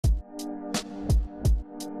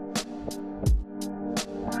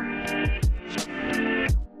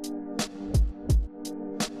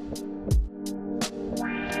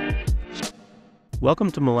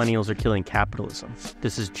Welcome to Millennials Are Killing Capitalism.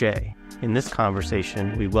 This is Jay. In this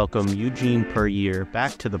conversation, we welcome Eugene Puryear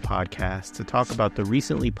back to the podcast to talk about the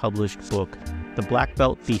recently published book, The Black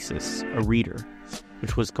Belt Thesis, A Reader,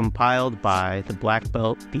 which was compiled by the Black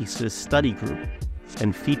Belt Thesis Study Group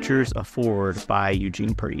and features a foreword by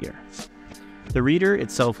Eugene Puryear. The Reader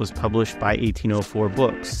itself was published by 1804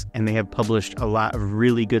 Books, and they have published a lot of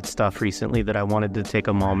really good stuff recently that I wanted to take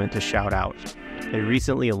a moment to shout out. They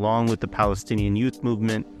recently, along with the Palestinian Youth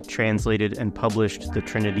Movement, translated and published the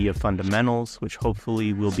Trinity of Fundamentals, which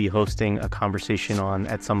hopefully we'll be hosting a conversation on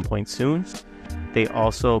at some point soon. They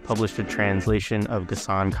also published a translation of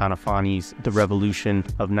Ghassan Kanafani's The Revolution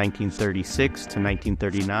of 1936 to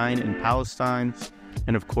 1939 in Palestine,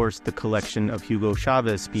 and of course the collection of Hugo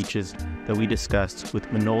Chavez speeches that we discussed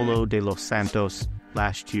with Manolo de los Santos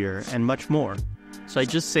last year, and much more. So I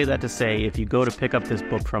just say that to say, if you go to pick up this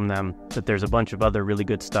book from them, that there's a bunch of other really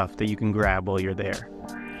good stuff that you can grab while you're there.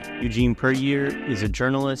 Eugene Puryear is a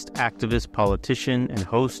journalist, activist, politician, and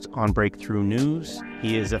host on Breakthrough News.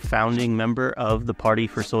 He is a founding member of the Party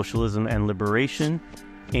for Socialism and Liberation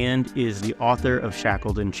and is the author of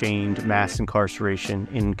Shackled and Chained: Mass Incarceration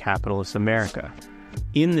in Capitalist America.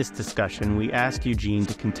 In this discussion, we asked Eugene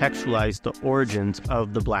to contextualize the origins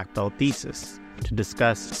of the Black Belt Thesis, to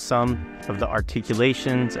discuss some of the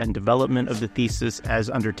articulations and development of the thesis as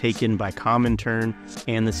undertaken by Comintern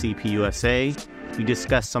and the CPUSA. We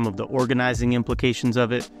discussed some of the organizing implications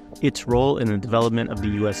of it, its role in the development of the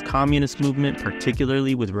U.S. communist movement,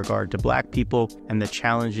 particularly with regard to Black people, and the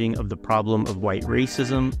challenging of the problem of white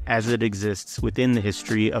racism as it exists within the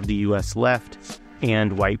history of the U.S. left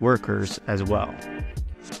and white workers as well.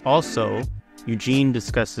 Also, Eugene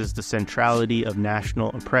discusses the centrality of national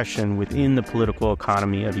oppression within the political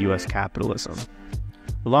economy of U.S. capitalism.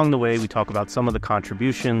 Along the way, we talk about some of the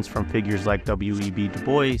contributions from figures like W.E.B. Du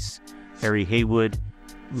Bois, Harry Haywood,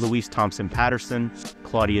 Louise Thompson Patterson,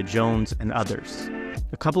 Claudia Jones, and others.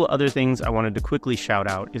 A couple of other things I wanted to quickly shout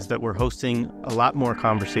out is that we're hosting a lot more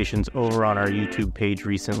conversations over on our YouTube page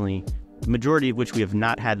recently, the majority of which we have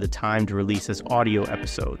not had the time to release as audio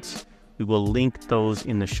episodes. We will link those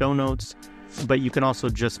in the show notes, but you can also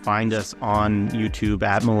just find us on YouTube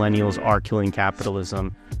at Millennials Are Killing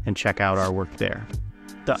Capitalism and check out our work there.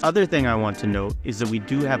 The other thing I want to note is that we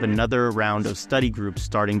do have another round of study groups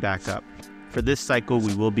starting back up. For this cycle,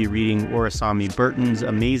 we will be reading Orasami Burton's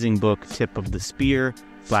amazing book, Tip of the Spear: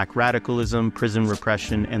 Black Radicalism, Prison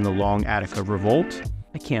Repression, and the Long Attica Revolt.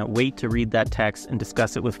 I can't wait to read that text and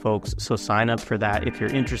discuss it with folks, so sign up for that if you're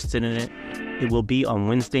interested in it. It will be on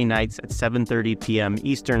Wednesday nights at 7:30 p.m.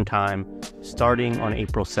 Eastern Time, starting on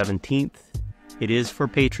April 17th. It is for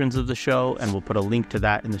patrons of the show, and we'll put a link to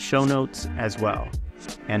that in the show notes as well.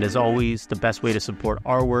 And as always, the best way to support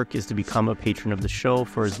our work is to become a patron of the show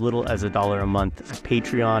for as little as $1 a month at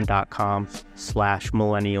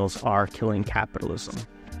patreon.com/millennialsarekillingcapitalism.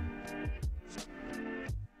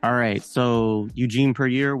 All right, so Eugene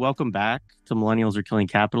Puryear, welcome back to Millennials Are Killing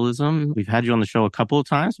Capitalism. We've had you on the show a couple of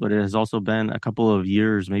times, but it has also been a couple of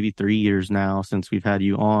years, maybe 3 years now, since we've had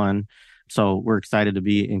you on. So we're excited to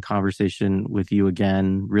be in conversation with you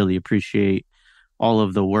again. Really appreciate all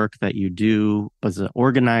of the work that you do as an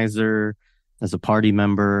organizer, as a party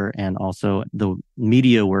member, and also the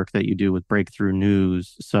media work that you do with Breakthrough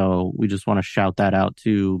News. So we just want to shout that out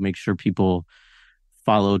to make sure people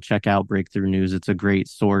follow, check out Breakthrough News. It's a great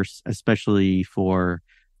source, especially for,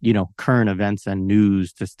 current events and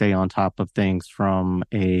news, to stay on top of things from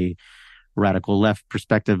a radical left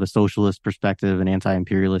perspective, a socialist perspective, an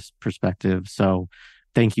anti-imperialist perspective. So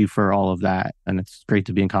thank you for all of that. And it's great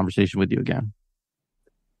to be in conversation with you again.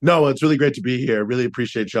 No, it's really great to be here. Really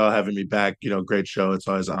appreciate y'all having me back. Great show. It's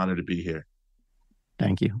always an honor to be here.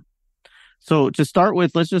 Thank you. So to start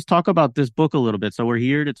with, let's just talk about this book a little bit. So we're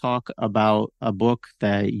here to talk about a book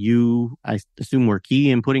that you, I assume, were key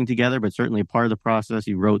in putting together, but certainly a part of the process.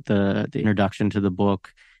 You wrote the introduction to the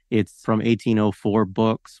book. It's from 1804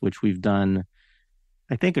 Books, which we've done,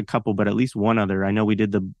 I think, a couple, but at least one other. I know we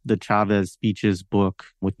did the Chavez speeches book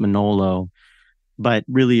with Manolo, but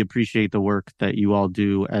really appreciate the work that you all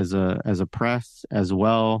do as a press as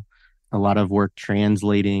well. A lot of work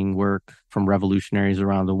translating work from revolutionaries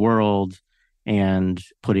around the world and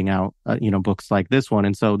putting out, books like this one.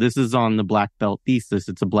 And so this is on the Black Belt Thesis.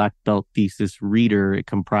 It's a Black Belt Thesis reader. It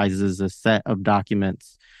comprises a set of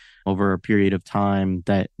documents over a period of time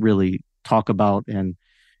that really talk about and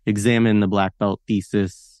examine the Black Belt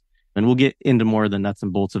Thesis. And we'll get into more of the nuts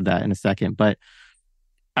and bolts of that in a second. But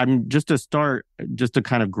I'm just to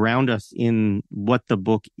kind of ground us in what the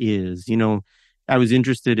book is. I was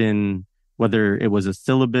interested in whether it was a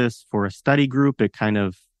syllabus for a study group. It kind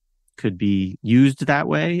of could be used that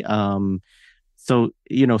way. So,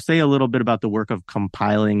 say a little bit about the work of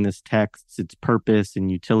compiling this text, its purpose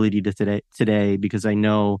and utility to today, because I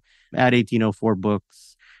know at 1804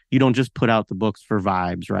 Books, you don't just put out the books for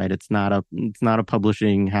vibes, right? It's not a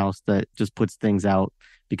publishing house that just puts things out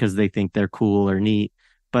because they think they're cool or neat,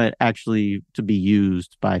 but actually to be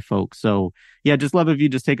used by folks. So yeah, just love if you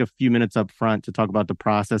just take a few minutes up front to talk about the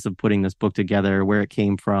process of putting this book together, where it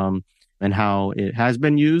came from, and how it has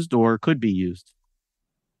been used or could be used.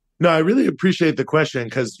 No, I really appreciate the question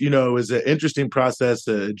because, it was an interesting process,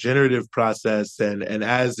 a generative process. And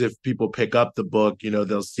as if people pick up the book,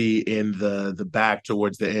 they'll see in the back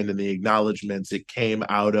towards the end in the acknowledgments, it came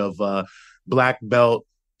out of a Black Belt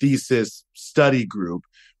Thesis study group,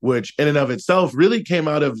 which in and of itself really came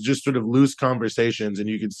out of just sort of loose conversations. And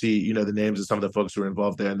you can see, the names of some of the folks who were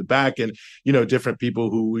involved there in the back, and, different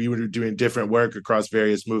people who we were doing different work across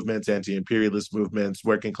various movements, anti-imperialist movements,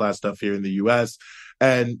 working class stuff here in the US.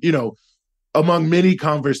 And, among many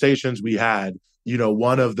conversations we had,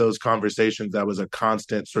 one of those conversations that was a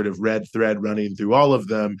constant sort of red thread running through all of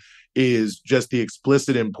them is just the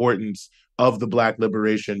explicit importance of the Black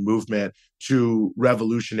liberation movement to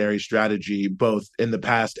revolutionary strategy, both in the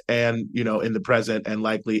past and, in the present and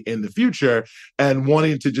likely in the future, and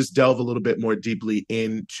wanting to just delve a little bit more deeply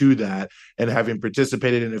into that. And having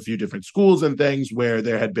participated in a few different schools and things where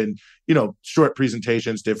there had been, short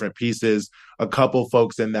presentations, different pieces, a couple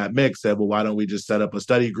folks in that mix said, well, why don't we just set up a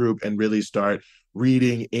study group and really start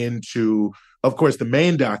reading into, of course, the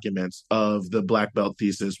main documents of the Black Belt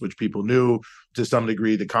Thesis, which people knew to some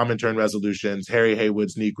degree, the Comintern resolutions, Harry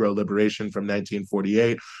Haywood's Negro Liberation from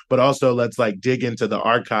 1948, but also let's dig into the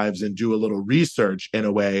archives and do a little research in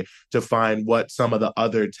a way to find what some of the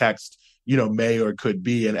other texts may or could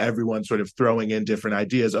be, and everyone sort of throwing in different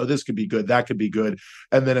ideas. Oh, this could be good, that could be good.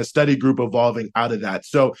 And then a study group evolving out of that.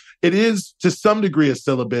 So it is to some degree a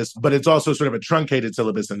syllabus, but it's also sort of a truncated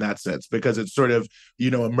syllabus in that sense, because it's sort of,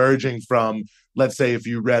 emerging from, let's say, if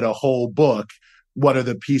you read a whole book, what are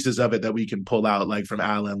the pieces of it that we can pull out, like from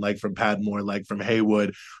Allen, like from Padmore, like from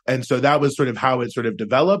Haywood. And so that was sort of how it sort of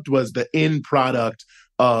developed, was the end product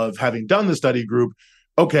of having done the study group.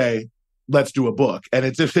 Okay, let's do a book. And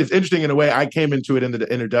it's interesting in a way. I came into it in the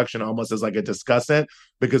introduction almost as like a discussant,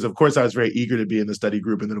 because of course I was very eager to be in the study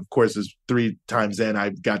group. And then of course, as 3 times in,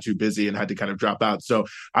 I got too busy and had to kind of drop out. So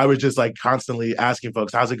I was just constantly asking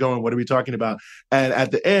folks, how's it going? What are we talking about? And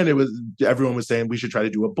at the end, everyone was saying we should try to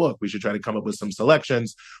do a book. We should try to come up with some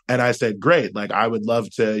selections. And I said, great. I would love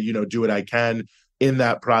to, do what I can in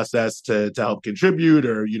that process to help contribute,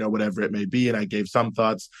 or, whatever it may be. And I gave some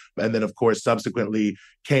thoughts. And then, of course, subsequently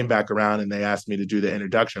came back around and they asked me to do the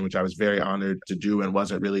introduction, which I was very honored to do and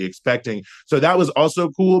wasn't really expecting. So that was also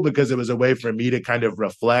cool, because it was a way for me to kind of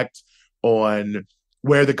reflect on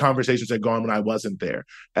where the conversations had gone when I wasn't there,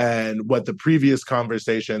 and what the previous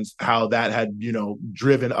conversations, how that had,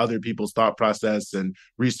 driven other people's thought process and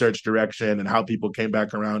research direction, and how people came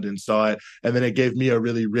back around and saw it. And then it gave me a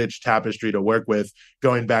really rich tapestry to work with,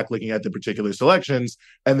 going back, looking at the particular selections,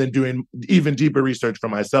 and then doing even deeper research for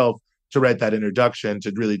myself to write that introduction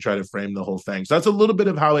to really try to frame the whole thing. So that's a little bit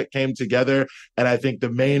of how it came together. And I think the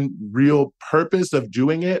main real purpose of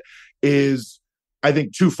doing it is, I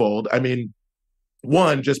think, twofold. I mean,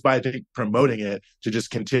 one, just by, I think, promoting it to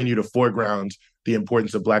just continue to foreground the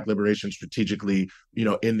importance of Black liberation strategically,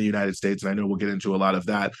 in the United States. And I know we'll get into a lot of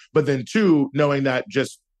that. But then two, knowing that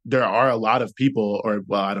just there are a lot of people, or,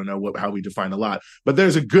 well, I don't know how we define a lot, but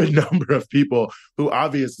there's a good number of people who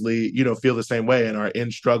obviously, feel the same way and are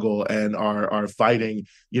in struggle and are fighting,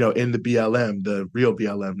 in the BLM, the real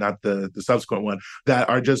BLM, not the subsequent one, that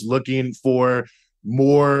are just looking for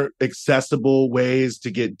more accessible ways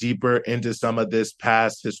to get deeper into some of this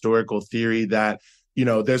past historical theory that,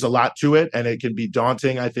 there's a lot to it and it can be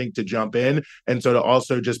daunting, I think, to jump in. And so to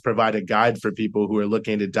also just provide a guide for people who are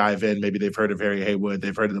looking to dive in, maybe they've heard of Harry Haywood,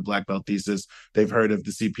 they've heard of the Black Belt Thesis, they've heard of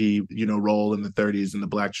the CP, role in the 30s and the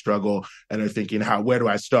Black struggle, and are thinking, where do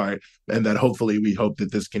I start? And that hopefully we hope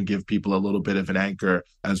that this can give people a little bit of an anchor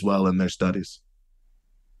as well in their studies.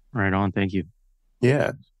 Right on. Thank you.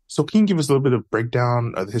 Yeah. So can you give us a little bit of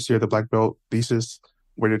breakdown of the history of the Black Belt Thesis?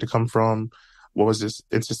 Where did it come from? What was its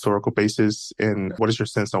historical basis? And what is your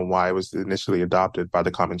sense on why it was initially adopted by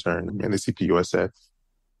the Comintern and the CPUSA?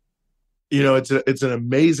 It's an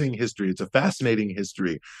amazing history. It's a fascinating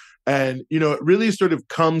history. And, it really sort of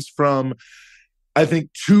comes from, I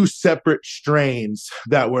think, 2 separate strains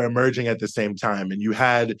that were emerging at the same time.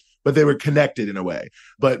 And but they were connected in a way,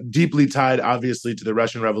 but deeply tied, obviously, to the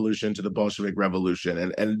Russian Revolution, to the Bolshevik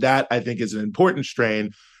Revolution. And that, I think, is an important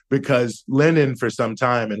strain because Lenin, for some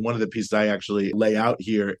time, and one of the pieces I actually lay out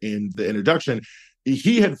here in the introduction,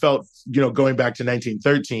 he had felt, going back to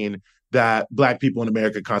 1913, that Black people in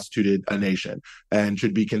America constituted a nation and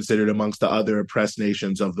should be considered amongst the other oppressed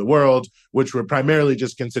nations of the world, which were primarily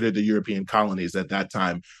just considered the European colonies at that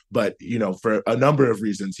time. But, for a number of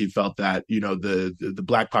reasons, he felt that, the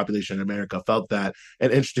Black population in America felt that.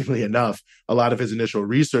 And interestingly enough, a lot of his initial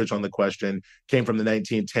research on the question came from the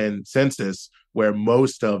 1910 census, where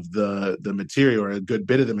most of the material, or a good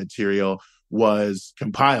bit of the material, was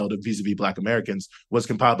compiled of vis-a-vis Black Americans, was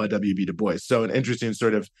compiled by W.B. Du Bois. So an interesting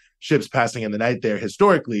sort of ships passing in the night there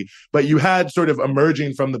historically. But you had sort of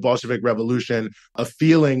emerging from the Bolshevik Revolution a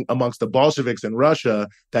feeling amongst the Bolsheviks in Russia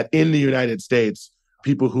that in the United States,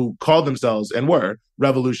 people who called themselves and were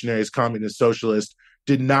revolutionaries, communists, socialists,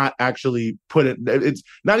 did not actually put it, it's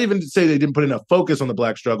not even to say they didn't put enough focus on the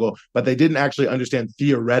Black struggle, but they didn't actually understand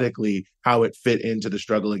theoretically how it fit into the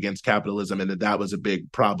struggle against capitalism, and that was a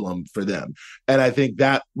big problem for them. And I think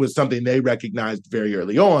that was something they recognized very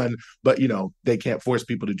early on, but, they can't force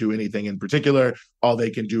people to do anything in particular. All they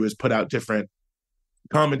can do is put out different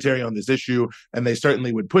commentary on this issue, and they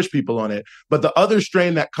certainly would push people on it. But the other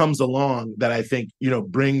strain that comes along that I think,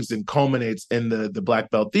 brings and culminates in the Black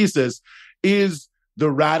Belt Thesis is the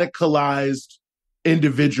radicalized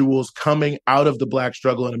individuals coming out of the Black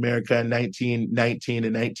struggle in America in 1919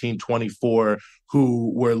 and 1924 who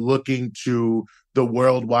were looking to the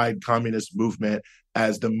worldwide communist movement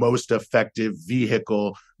as the most effective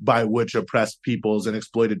vehicle by which oppressed peoples and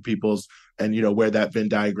exploited peoples, and, where that Venn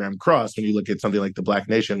diagram crossed, when you look at something like the Black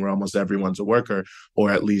nation, where almost everyone's a worker,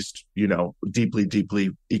 or at least, deeply,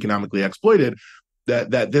 deeply economically exploited,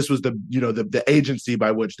 that this was the agency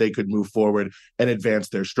by which they could move forward and advance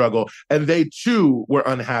their struggle. And they too were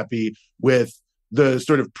unhappy with the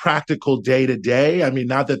sort of practical day-to-day. I mean,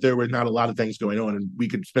 not that there were not a lot of things going on, and we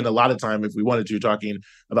could spend a lot of time if we wanted to talking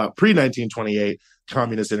about pre-1928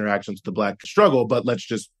 communist interactions with the Black struggle, but let's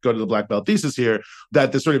just go to the Black Belt Thesis here,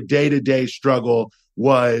 that the sort of day-to-day struggle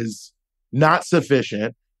was not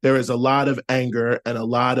sufficient. There is a lot of anger and a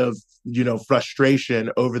lot of, frustration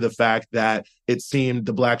over the fact that it seemed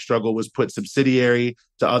the Black struggle was put subsidiary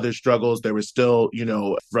to other struggles. There was still,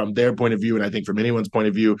 from their point of view, and I think from anyone's point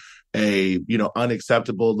of view, a,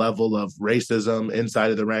 unacceptable level of racism inside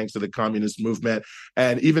of the ranks of the communist movement.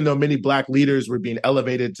 And even though many Black leaders were being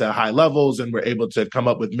elevated to high levels and were able to come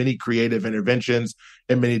up with many creative interventions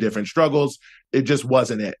in many different struggles, it just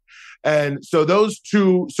wasn't it. And so those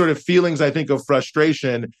two sort of feelings, I think, of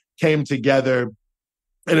frustration came together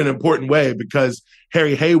in an important way, because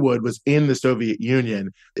Harry Haywood was in the Soviet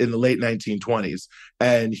Union in the late 1920s.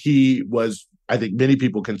 And he was, I think many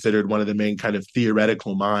people considered, one of the main kind of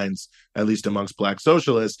theoretical minds, at least amongst Black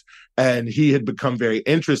socialists. And he had become very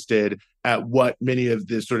interested at what many of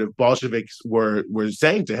the sort of Bolsheviks were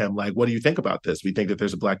saying to him, like, what do you think about this? We think that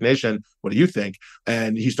there's a Black nation. What do you think?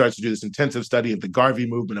 And he starts to do this intensive study of the Garvey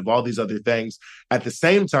movement, of all these other things. At the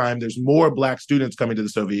same time, there's more Black students coming to the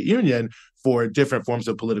Soviet Union for different forms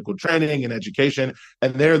of political training and education.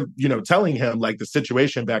 And they're, telling him, like, the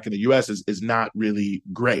situation back in the US is not really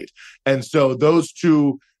great. And so those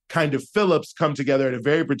two kind of Phillips come together at a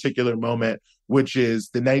very particular moment, which is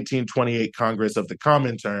the 1928 Congress of the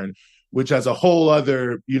Comintern, which has a whole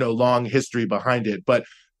other, long history behind it. But,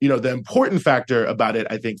 the important factor about it,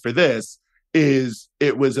 I think, for this is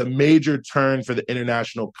it was a major turn for the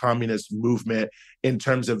international communist movement in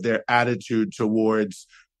terms of their attitude towards,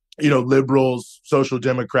 liberals, social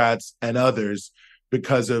democrats, and others,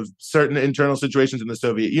 because of certain internal situations in the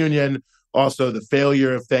Soviet Union, also the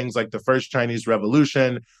failure of things like the First Chinese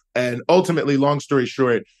Revolution. And ultimately, long story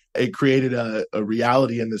short, it created a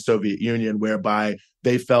reality in the Soviet Union whereby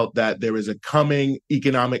they felt that there was a coming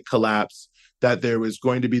economic collapse, that there was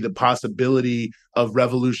going to be the possibility of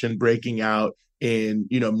revolution breaking out in,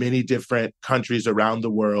 many different countries around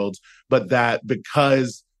the world, but that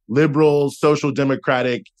because liberal, social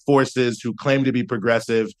democratic forces who claim to be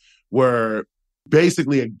progressive were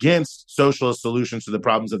basically against socialist solutions to the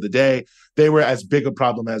problems of the day, they were as big a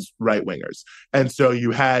problem as right-wingers. And so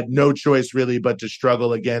you had no choice really but to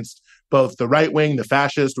struggle against both the right wing, the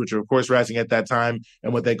fascists, which are of course rising at that time,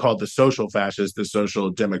 and what they called the social fascists, the social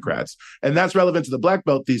democrats. And that's relevant to the Black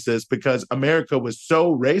Belt Thesis because America was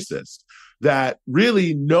so racist that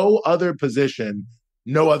really no other position,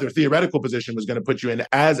 no other theoretical position was going to put you in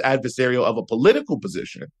as adversarial of a political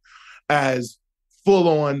position as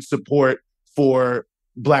full-on support for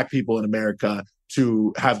Black people in America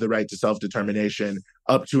to have the right to self-determination,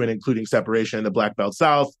 up to and including separation in the Black Belt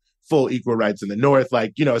South, full equal rights in the North.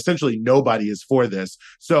 Like, essentially nobody is for this.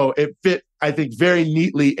 So it fit, I think, very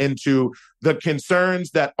neatly into the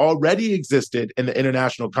concerns that already existed in the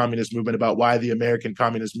international communist movement about why the American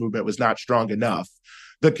communist movement was not strong enough.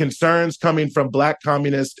 The concerns coming from Black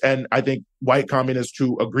communists and I think white communists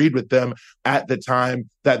who agreed with them at the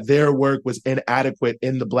time that their work was inadequate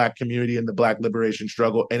in the Black community and the Black liberation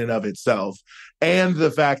struggle in and of itself. And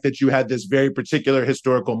the fact that you had this very particular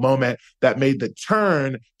historical moment that made the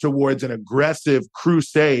turn towards an aggressive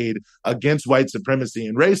crusade against white supremacy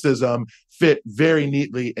and racism fit very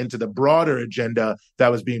neatly into the broader agenda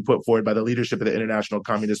that was being put forward by the leadership of the international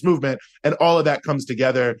communist movement. And all of that comes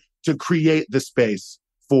together to create the space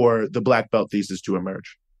for the Black Belt Thesis to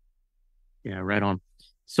emerge. Yeah, right on.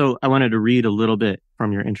 So I wanted to read a little bit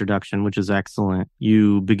from your introduction, which is excellent.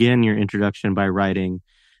 You begin your introduction by writing,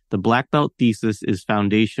 "The Black Belt Thesis is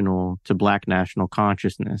foundational to Black national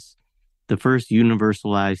consciousness, the first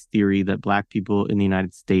universalized theory that Black people in the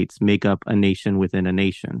United States make up a nation within a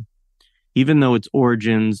nation. Even though its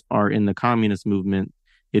origins are in the communist movement,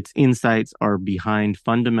 its insights are behind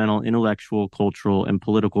fundamental intellectual, cultural, and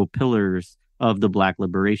political pillars of the Black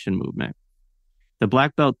liberation movement. The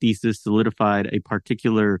Black Belt Thesis solidified a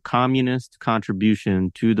particular communist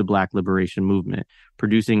contribution to the Black liberation movement,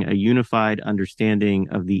 producing a unified understanding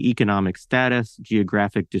of the economic status,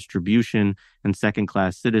 geographic distribution, and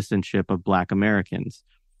second-class citizenship of Black Americans.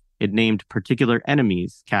 It named particular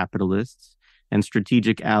enemies, capitalists, and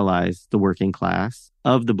strategic allies, the working class,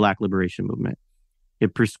 of the Black liberation movement.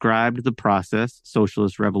 It prescribed the process,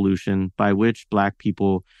 socialist revolution, by which Black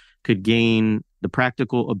people could gain the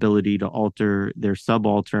practical ability to alter their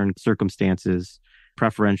subaltern circumstances,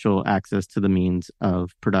 preferential access to the means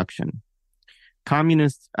of production.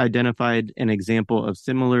 Communists identified an example of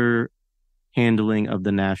similar handling of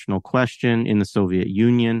the national question in the Soviet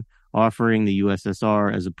Union, offering the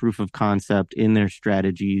USSR as a proof of concept in their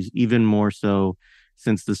strategies, even more so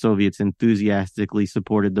since the Soviets enthusiastically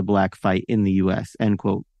supported the Black fight in the U.S., end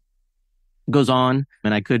quote. Goes on,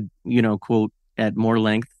 and I could, quote at more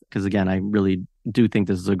length, because again, I really do think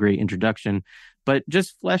this is a great introduction, but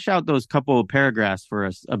just flesh out those couple of paragraphs for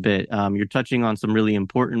us a bit. You're touching on some really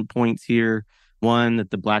important points here. One, that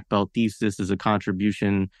the Black Belt Thesis is a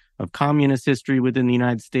contribution of communist history within the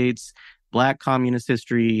United States, Black communist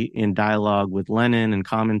history in dialogue with Lenin and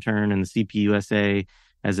Comintern and the CPUSA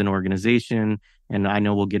as an organization. And I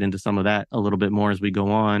know we'll get into some of that a little bit more as we go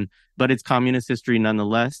on, but it's communist history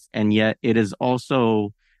nonetheless. And yet it is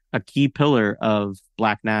also a key pillar of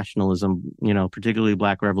Black nationalism, particularly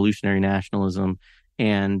Black revolutionary nationalism,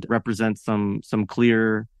 and represents some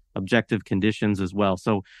clear objective conditions as well.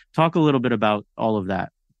 So talk a little bit about all of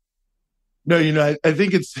that. No, I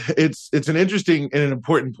think it's an interesting and an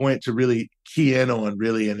important point to really key in on,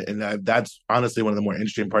 really. And that's honestly one of the more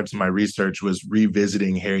interesting parts of my research was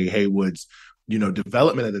revisiting Harry Haywood's,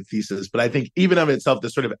 development of the thesis. But I think even of itself, the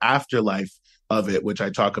sort of afterlife of it, which I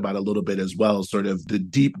talk about a little bit as well, sort of the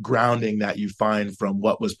deep grounding that you find from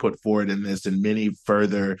what was put forward in this and many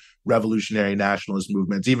further revolutionary nationalist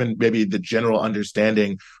movements, even maybe the general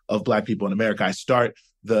understanding of Black people in America. I start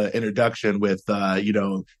the introduction with,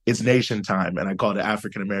 it's nation time, and I call it an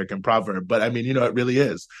African-American proverb. But I mean, it really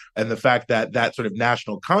is. And the fact that that sort of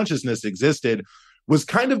national consciousness existed was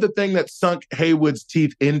kind of the thing that sunk Haywood's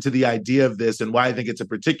teeth into the idea of this, and why I think it's a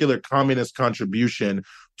particular communist contribution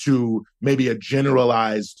to maybe a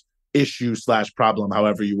generalized issue / problem,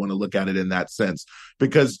 however you want to look at it in that sense.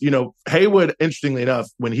 Because, Haywood, interestingly enough,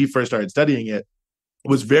 when he first started studying it,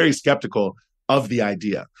 was very skeptical of the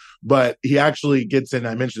idea. But he actually gets in,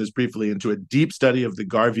 I mentioned this briefly, into a deep study of the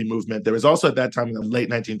Garvey movement. There was also at that time in the late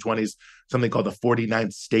 1920s, something called the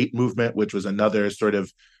 49th State Movement, which was another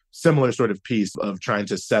similar sort of piece of trying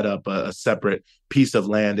to set up a separate piece of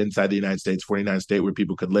land inside the United States, 49th state, where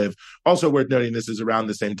people could live. Also worth noting, this is around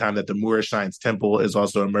the same time that the Moorish Science Temple is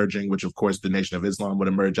also emerging, which of course the Nation of Islam would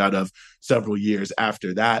emerge out of several years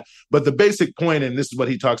after that. But the basic point, and this is what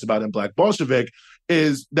he talks about in Black Bolshevik,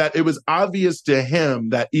 is that it was obvious to him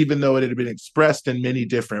that even though it had been expressed in many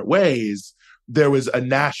different ways, there was a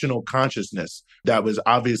national consciousness that was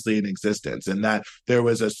obviously in existence, and that there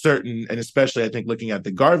was a certain, and especially I think looking at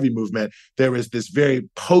the Garvey movement, there was this very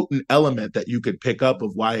potent element that you could pick up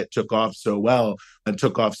of why it took off so well and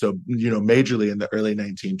took off so, majorly in the early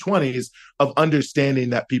 1920s, of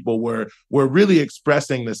understanding that people were really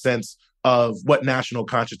expressing the sense of what national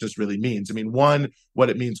consciousness really means. I mean, one,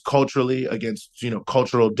 what it means culturally against,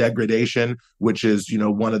 cultural degradation, which is,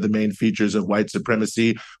 one of the main features of white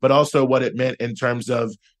supremacy, but also what it meant in terms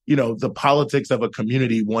of, the politics of a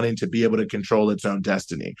community wanting to be able to control its own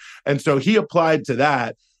destiny. And so he applied to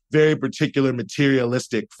that very particular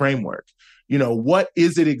materialistic framework. What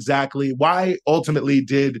is it exactly? Why ultimately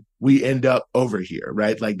did we end up over here,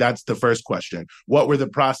 right? Like, that's the first question. What were the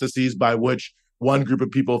processes by which one group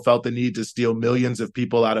of people felt the need to steal millions of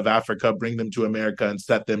people out of Africa, bring them to America, and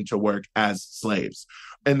set them to work as slaves?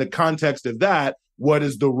 In the context of that, what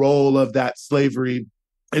is the role of that slavery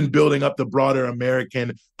in building up the broader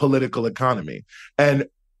American political economy? And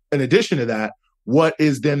in addition to that, what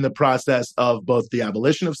is then the process of both the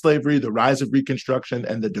abolition of slavery, the rise of Reconstruction,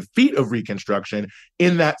 and the defeat of Reconstruction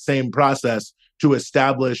in that same process to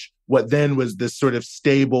establish what then was this sort of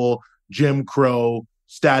stable Jim Crow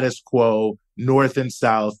status quo, North and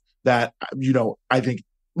South, that, I think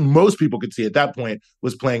most people could see at that point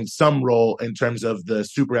was playing some role in terms of the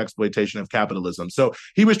super exploitation of capitalism. So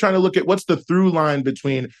he was trying to look at what's the through line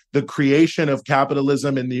between the creation of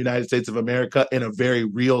capitalism in the United States of America in a very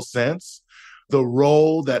real sense, the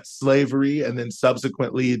role that slavery and then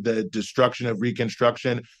subsequently the destruction of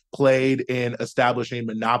Reconstruction played in establishing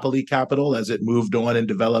monopoly capital as it moved on and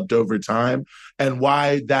developed over time, and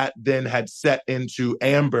why that then had set into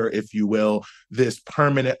amber, if you will, this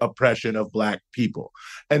permanent oppression of Black people.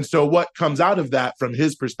 And so what comes out of that from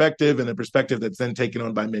his perspective, and the perspective that's then taken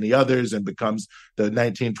on by many others and becomes the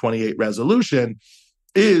 1928 resolution,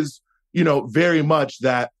 is, very much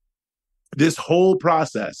that this whole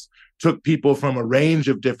process took people from a range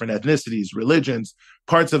of different ethnicities, religions,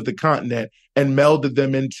 parts of the continent, and melded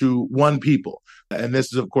them into one people. And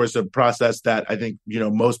this is, of course, a process that I think,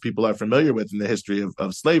 most people are familiar with in the history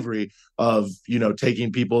of slavery, of,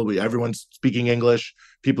 taking people, everyone's speaking English,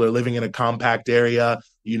 people are living in a compact area,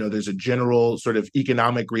 there's a general sort of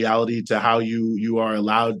economic reality to how you are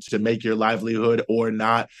allowed to make your livelihood or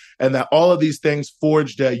not. And that all of these things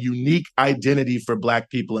forged a unique identity for Black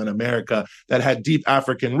people in America that had deep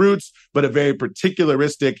African roots, but a very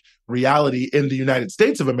particularistic reality in the United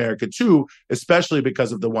States of America too, especially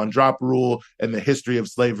because of the one-drop rule and the history of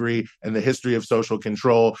slavery and the history of social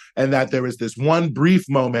control, and that there was this one brief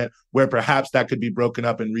moment where perhaps that could be broken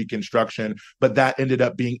up in Reconstruction, but that ended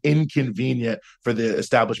up being inconvenient for the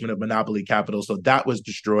establishment of monopoly capital. So that was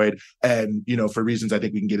destroyed. And, for reasons I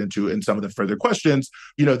think we can get into in some of the further questions,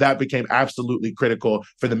 that became absolutely critical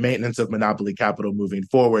for the maintenance of monopoly capital moving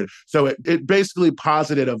forward. So it basically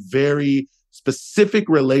posited a very specific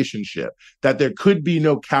relationship that there could be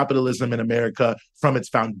no capitalism in America from its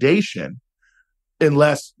foundation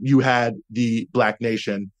unless you had the Black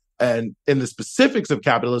nation. And in the specifics of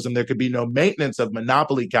capitalism, there could be no maintenance of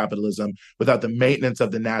monopoly capitalism without the maintenance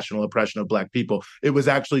of the national oppression of Black people. It was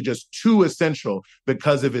actually just too essential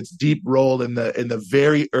because of its deep role in the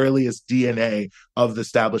very earliest DNA of the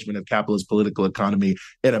establishment of capitalist political economy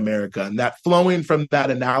in America. And that flowing from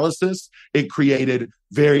that analysis, it created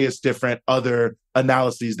various different other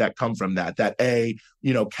analyses that come from that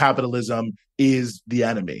capitalism is the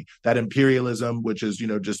enemy, that imperialism, which is,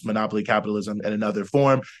 just monopoly capitalism in another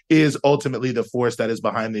form, is ultimately the force that is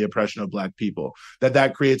behind the oppression of Black people,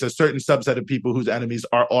 that creates a certain subset of people whose enemies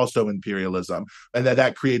are also imperialism, and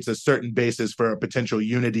that creates a certain basis for a potential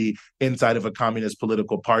unity inside of a communist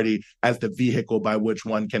political party as the vehicle by which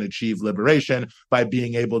one can achieve liberation by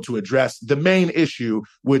being able to address the main issue,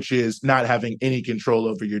 which is not having any control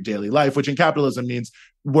over your daily life, which in capitalism means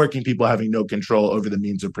working people having no control over the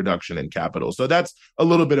means of production and capital. So that's a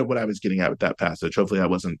little bit of what I was getting at with that passage. Hopefully I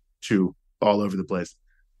wasn't too all over the place.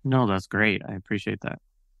 No, that's great. I appreciate that.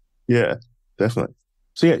 Yeah, definitely.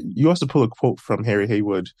 So yeah, you also pull a quote from Harry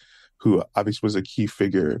Haywood, who obviously was a key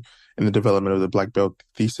figure in the development of the Black Belt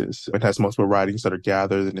Thesis. It has multiple writings that are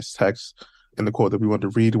gathered in this text. And the quote that we wanted to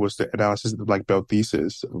read was the analysis of the Black Belt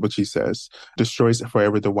Thesis, which he says, destroys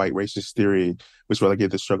forever the white racist theory, which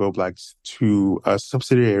relegated the struggle of Blacks to a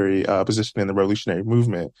subsidiary position in the revolutionary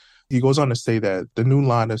movement. He goes on to say that the new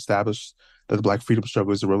line established that the Black freedom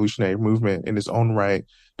struggle is a revolutionary movement in its own right,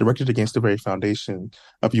 directed against the very foundation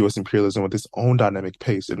of U.S. imperialism with its own dynamic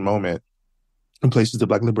pace and moment, and places the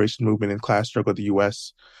Black liberation movement and class struggle of the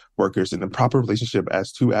U.S. workers in the proper relationship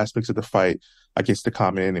as two aspects of the fight against the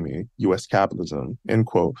common enemy, U.S. capitalism, end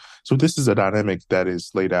quote. So this is a dynamic that is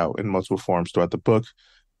laid out in multiple forms throughout the book.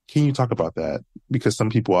 Can you talk about that? Because some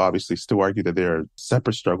people obviously still argue that there are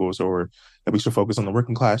separate struggles, or that we should focus on the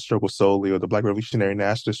working class struggle solely, or the Black revolutionary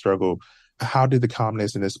nationalist struggle. How did the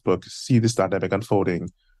communists in this book see this dynamic unfolding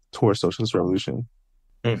towards socialist revolution?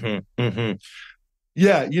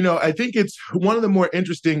 Yeah, I think it's one of the more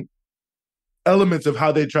interesting elements of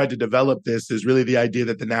how they tried to develop this is really the idea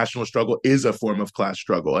that the national struggle is a form of class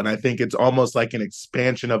struggle. And I think it's almost like an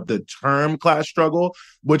expansion of the term class struggle,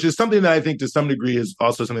 which is something that I think to some degree is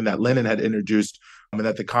also something that Lenin had introduced and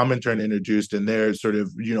that the Comintern introduced in their sort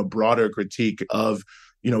of, broader critique of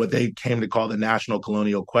what they came to call the national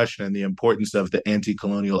colonial question and the importance of the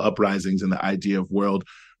anti-colonial uprisings and the idea of world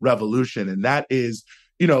revolution. And that is,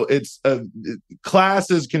 it's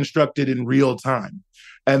class is constructed in real time.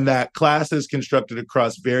 And that class is constructed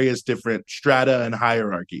across various different strata and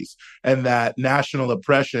hierarchies, and that national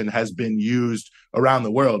oppression has been used around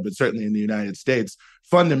the world, but certainly in the United States,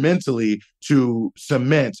 fundamentally to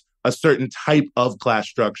cement a certain type of class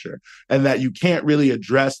structure, and that you can't really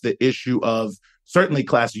address the issue of certainly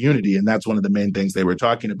class unity, and that's one of the main things they were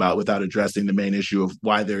talking about, without addressing the main issue of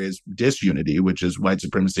why there is disunity, which is white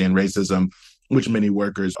supremacy and racism, which many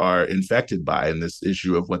workers are infected by, and this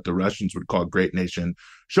issue of what the Russians would call great nation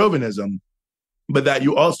chauvinism. But that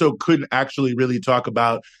you also couldn't actually really talk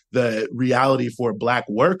about the reality for Black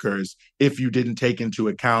workers if you didn't take into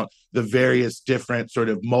account the various different sort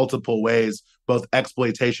of multiple ways both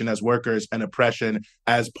exploitation as workers and oppression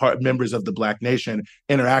as members of the Black nation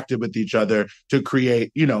interacted with each other to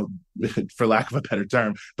create, for lack of a better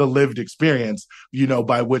term, the lived experience,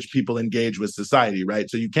 by which people engage with society, right?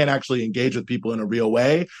 So you can't actually engage with people in a real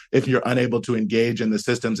way if you're unable to engage in the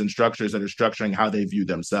systems and structures that are structuring how they view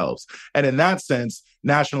themselves. And in that sense,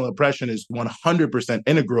 national oppression is 100%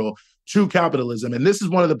 integral to capitalism. And this is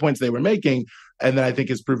one of the points they were making, and that I think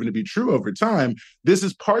has proven to be true over time. This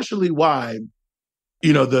is partially why,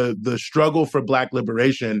 the struggle for Black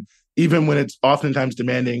liberation, even when it's oftentimes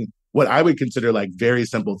demanding what I would consider like very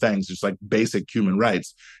simple things, just like basic human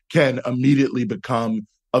rights, can immediately become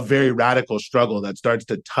a very radical struggle that starts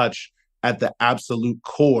to touch at the absolute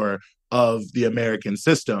core of the American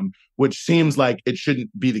system, which seems like it shouldn't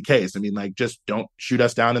be the case. I mean, like, just don't shoot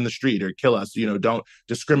us down in the street or kill us, don't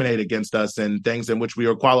discriminate against us and things in which we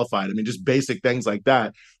are qualified. I mean, just basic things like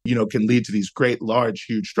that, can lead to these great, large,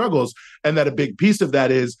 huge struggles. And that a big piece of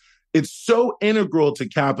that is it's so integral to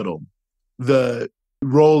capital, the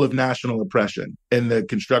role of national oppression in the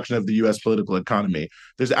construction of the U.S. political economy.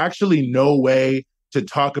 There's actually no way to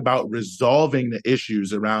talk about resolving the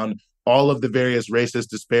issues around all of the various racist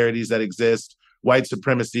disparities that exist, white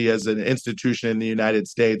supremacy as an institution in the United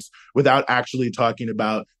States, without actually talking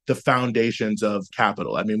about the foundations of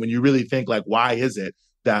capital. I mean, when you really think, like, why is it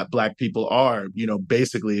that Black people are,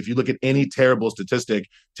 basically, if you look at any terrible statistic,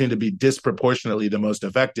 tend to be disproportionately the most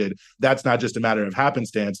affected, that's not just a matter of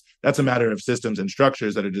happenstance, that's a matter of systems and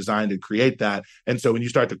structures that are designed to create that. And so when you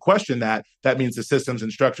start to question that, that means the systems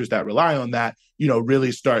and structures that rely on that,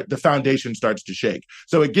 really the foundation starts to shake.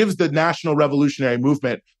 So it gives the national revolutionary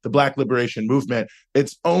movement, the Black liberation movement,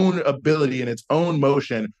 its own ability and its own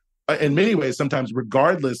motion, in many ways, sometimes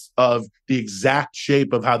regardless of the exact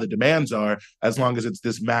shape of how the demands are, as long as it's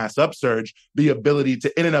this mass upsurge, the ability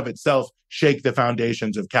to, in and of itself, shake the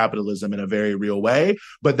foundations of capitalism in a very real way.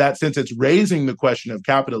 But that since it's raising the question of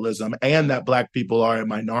capitalism and that Black people are a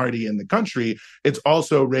minority in the country, it's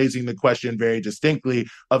also raising the question very distinctly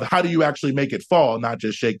of how do you actually make it fall, not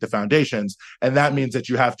just shake the foundations. And that means that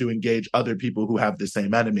you have to engage other people who have the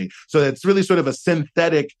same enemy. So it's really sort of a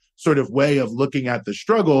synthetic sort of way of looking at the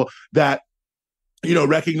struggle that,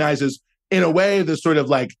 recognizes in a way the sort of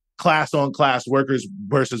like class on class, workers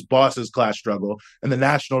versus bosses class struggle, and the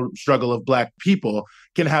national struggle of Black people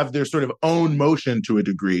can have their sort of own motion to a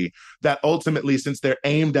degree that ultimately, since they're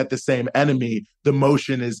aimed at the same enemy, the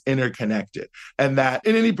motion is interconnected. And that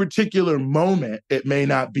in any particular moment, it may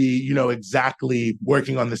not be, exactly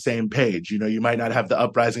working on the same page. You might not have the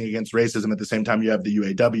uprising against racism at the same time you have the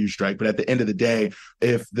UAW strike. But at the end of the day,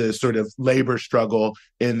 if the sort of labor struggle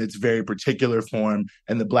in its very particular form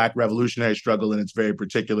and the Black revolutionary struggle in its very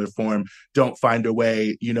particular form don't find a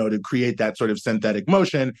way, to create that sort of synthetic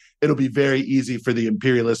motion, it'll be very easy for the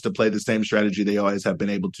imperialists to play the same strategy they always have been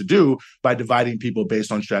able to do by dividing people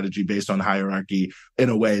based on strategy, based on hierarchy, in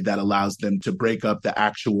a way that allows them to break up the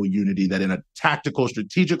actual unity that in a tactical,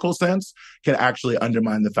 strategical sense can actually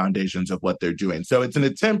undermine the foundations of what they're doing. So it's an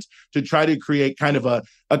attempt to try to create kind of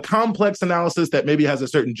a complex analysis that maybe has a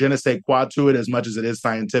certain je ne sais quoi to it as much as it is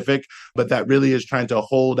scientific, but that really is trying to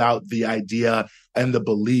hold out the idea and the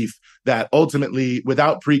belief that ultimately,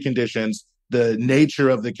 without preconditions, the nature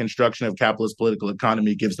of the construction of capitalist political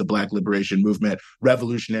economy gives the Black liberation movement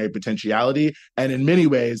revolutionary potentiality. And in many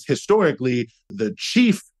ways, historically, the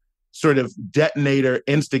chief sort of detonator,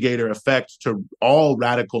 instigator effect to all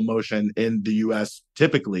radical motion in the US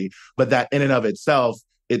typically, but that in and of itself,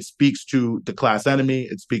 it speaks to the class enemy,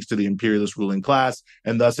 it speaks to the imperialist ruling class,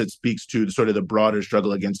 and thus it speaks to the sort of the broader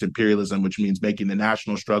struggle against imperialism, which means making the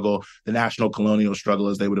national struggle, the national colonial struggle,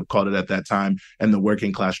 as they would have called it at that time, and the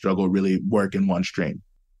working class struggle really work in one stream.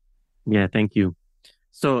 Yeah, thank you.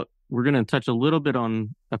 So we're going to touch a little bit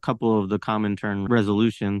on a couple of the Comintern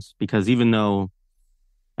resolutions, because even though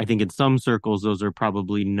I think in some circles, those are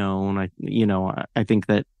probably known. I think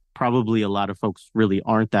that probably a lot of folks really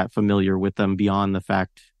aren't that familiar with them beyond the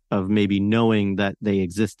fact of maybe knowing that they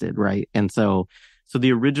existed, right? And so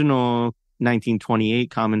the original 1928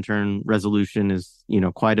 Comintern resolution is,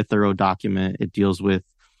 quite a thorough document. It deals with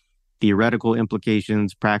theoretical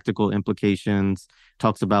implications, practical implications,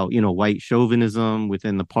 talks about, white chauvinism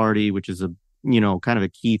within the party, which is kind of a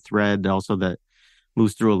key thread also that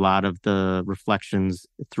moves through a lot of the reflections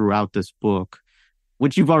throughout this book,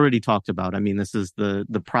 which you've already talked about. I mean, this is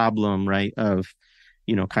the problem, right, of,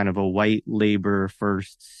 kind of a white labor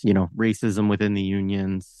first, racism within the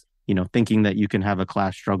unions, thinking that you can have a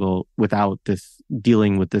class struggle without this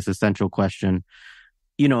dealing with this essential question.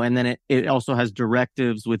 And then it also has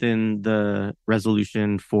directives within the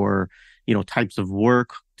resolution for, types of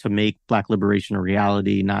work to make Black liberation a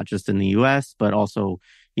reality, not just in the U.S., but also,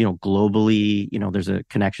 globally. There's a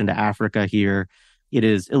connection to Africa here. It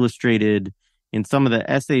is illustrated in some of the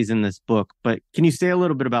essays in this book. But can you say a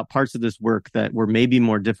little bit about parts of this work that were maybe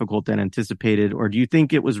more difficult than anticipated? Or do you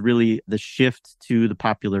think it was really the shift to the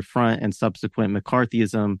Popular Front and subsequent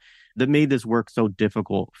McCarthyism that made this work so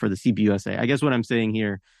difficult for the CPUSA? I guess what I'm saying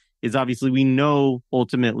here is obviously we know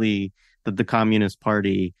ultimately that the Communist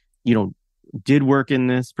Party, did work in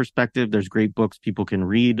this perspective. There's great books people can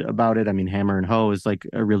read about it. I mean, Hammer and Hoe is like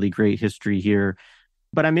a really great history here.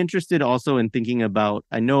 But I'm interested also in thinking about,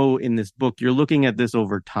 I know in this book, you're looking at this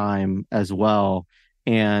over time as well.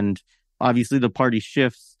 And obviously the party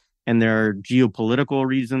shifts and there are geopolitical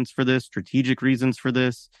reasons for this, strategic reasons for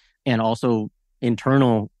this, and also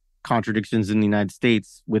internal contradictions in the United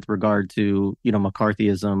States with regard to,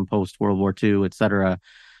 McCarthyism, post-World War II, et cetera.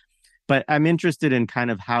 But I'm interested in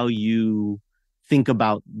kind of how you think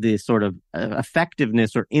about the sort of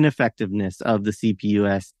effectiveness or ineffectiveness of the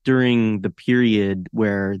CPUS during the period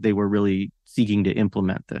where they were really seeking to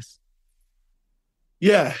implement this.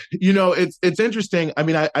 Yeah, it's interesting. I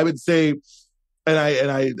mean, I would say, and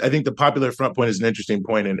I think the Popular Front point is an interesting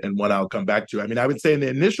point and one I'll come back to. I mean, I would say in the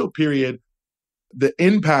initial period, the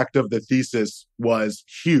impact of the thesis was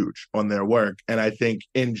huge on their work. And I think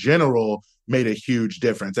in general made a huge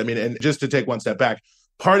difference. I mean, and just to take one step back,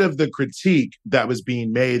 part of the critique that was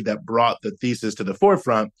being made that brought the thesis to the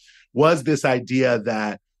forefront was this idea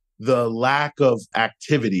that the lack of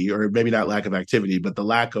activity, or maybe not lack of activity, but the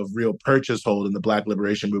lack of real purchase hold in the Black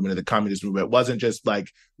liberation movement and the communist movement wasn't just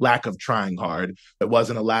like lack of trying hard. It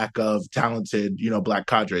wasn't a lack of talented, Black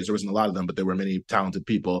cadres. There wasn't a lot of them, but there were many talented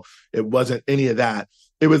people. It wasn't any of that.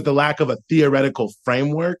 It was the lack of a theoretical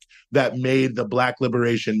framework that made the Black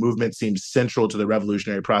liberation movement seem central to the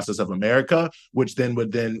revolutionary process of America, which then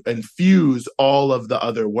would then infuse all of the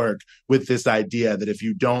other work with this idea that if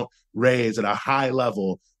you don't raise at a high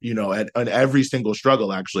level, at every single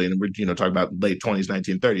struggle, actually, and we're, talking about late 20s,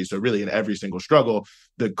 1930s. So really in every single struggle,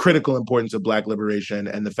 the critical importance of Black liberation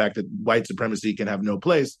and the fact that white supremacy can have no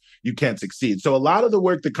place, you can't succeed. So a lot of the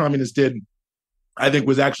work the communists did, I think,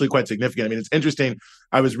 was actually quite significant. I mean, it's interesting.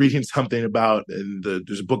 I was reading something about,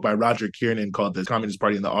 there's a book by Roger Kiernan called The Communist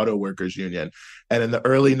Party and the Auto Workers Union. And in the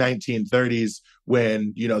early 1930s,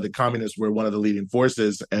 when, the communists were one of the leading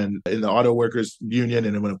forces and in the Auto Workers Union,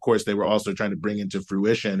 and when, of course, they were also trying to bring into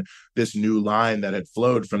fruition this new line that had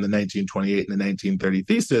flowed from the 1928 and the 1930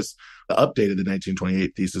 thesis, the updated the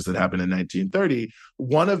 1928 thesis that happened in 1930.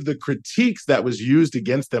 One of the critiques that was used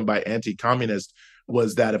against them by anti-communists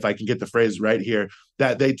was that, if I can get the phrase right here,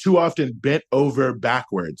 that they too often bent over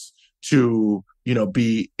backwards to,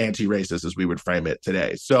 be anti-racist, as we would frame it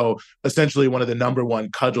today. So essentially, one of the number one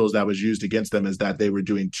cudgels that was used against them is that they were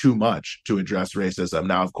doing too much to address racism.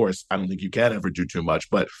 Now, of course, I don't think you can ever do too much,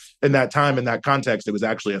 but in that time, in that context, it was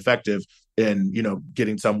actually effective in,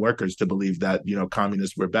 getting some workers to believe that,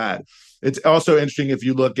 communists were bad. It's also interesting if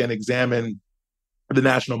you look and examine the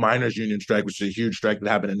National Miners Union strike, which is a huge strike that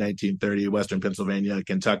happened in 1930, Western Pennsylvania,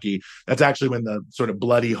 Kentucky. That's actually when the sort of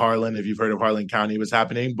bloody Harlan, if you've heard of Harlan County, was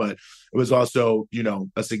happening. But it was also,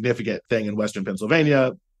 a significant thing in Western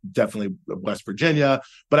Pennsylvania, definitely West Virginia.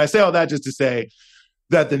 But I say all that just to say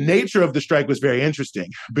that the nature of the strike was very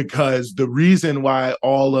interesting, because the reason why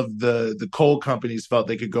all of the coal companies felt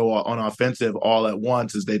they could go on offensive all at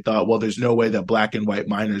once is they thought, well, there's no way that Black and white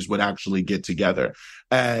miners would actually get together.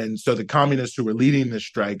 And so the communists who were leading the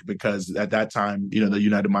strike, because at that time, the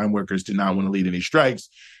United Mine Workers did not want to lead any strikes,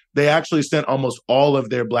 they actually sent almost all of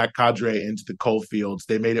their Black cadre into the coal fields.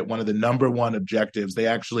 They made it one of the number one objectives. They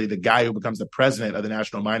actually, the guy who becomes the president of the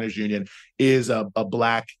National Miners Union is a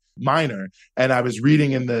Black miner. And I was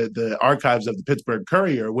reading in the archives of the Pittsburgh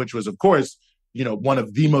Courier, which was, of course, one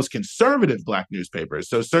of the most conservative Black newspapers.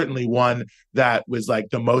 So certainly one that was like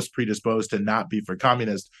the most predisposed to not be for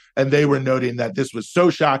communists. And they were noting that this was so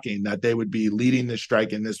shocking that they would be leading this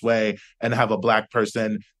strike in this way and have a Black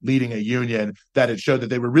person leading a union, that it showed that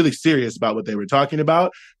they were really serious about what they were talking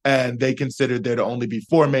about. And they considered there to only be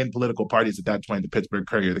four main political parties at that point: the Pittsburgh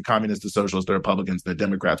Courier, the Communists, the Socialists, the Republicans, the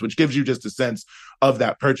Democrats, which gives you just a sense of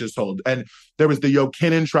that purchase hold. And there was the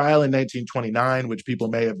Jokinen trial in 1929, which people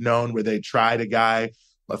may have known, where they tried a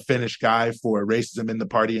Finnish guy for racism in the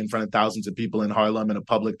party in front of thousands of people in Harlem in a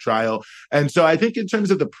public trial. And so I think in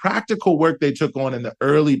terms of the practical work they took on in the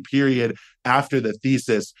early period after the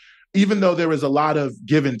thesis, even though there was a lot of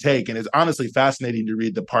give and take, and it's honestly fascinating to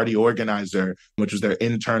read the Party Organizer, which was their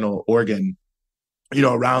internal organ,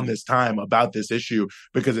 around this time about this issue,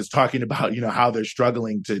 because it's talking about, how they're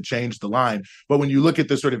struggling to change the line. But when you look at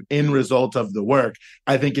the sort of end result of the work,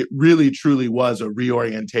 I think it really, truly was a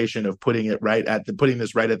reorientation of putting this right at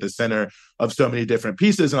the center of so many different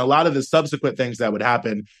pieces. And a lot of the subsequent things that would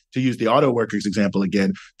happen, to use the auto workers example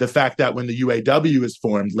again, the fact that when the UAW is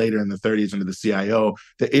formed later in the 30s under the CIO,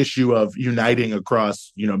 the issue of uniting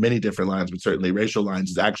across, many different lines, but certainly racial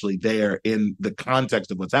lines, is actually there in the context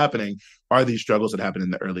of what's happening, are these struggles that happened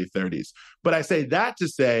in the early 30s. But I say that to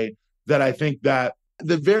say that I think that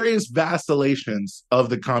the various vacillations of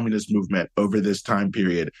the communist movement over this time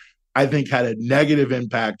period, I think, had a negative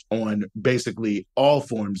impact on basically all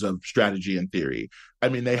forms of strategy and theory. I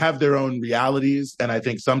mean, they have their own realities, and I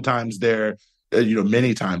think sometimes they're,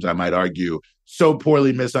 many times I might argue, so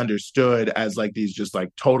poorly misunderstood as like these just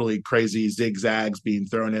like totally crazy zigzags being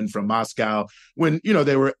thrown in from Moscow, when,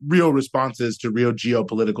 they were real responses to real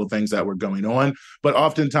geopolitical things that were going on. But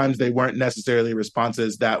oftentimes they weren't necessarily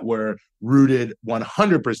responses that were rooted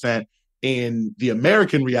 100% in the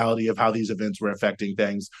American reality of how these events were affecting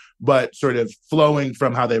things, but sort of flowing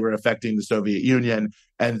from how they were affecting the Soviet Union.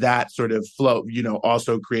 And that sort of flow,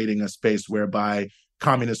 also creating a space whereby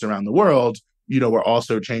communists around the world, were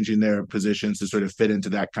also changing their positions to sort of fit into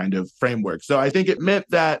that kind of framework. So I think it meant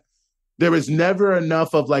that there was never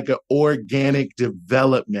enough of like an organic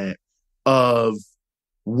development of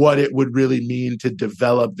what it would really mean to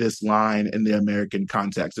develop this line in the American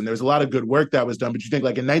context. And there's a lot of good work that was done, but you think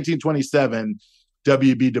like in 1927,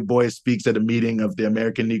 W.B. Du Bois speaks at a meeting of the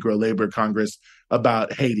American Negro Labor Congress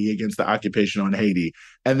about Haiti, against the occupation on Haiti.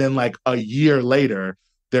 And then like a year later,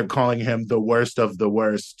 they're calling him the worst of the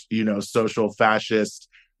worst, social fascist,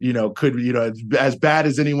 as bad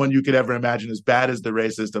as anyone you could ever imagine, as bad as the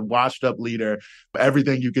racist, a washed up leader,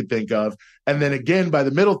 everything you could think of. And then again, by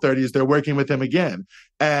the middle 30s, they're working with him again.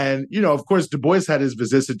 And, of course, Du Bois had his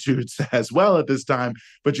vicissitudes as well at this time,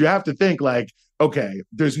 but you have to think like, okay,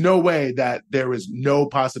 there's no way that there was no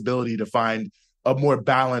possibility to find a more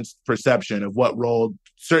balanced perception of what role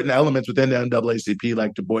certain elements within the NAACP,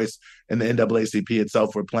 like Du Bois and the NAACP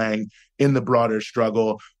itself, were playing in the broader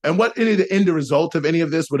struggle. And what the end result of any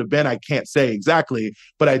of this would have been, I can't say exactly,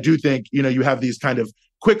 but I do think, you have these kind of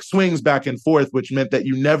quick swings back and forth, which meant that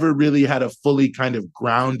you never really had a fully kind of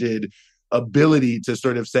grounded ability to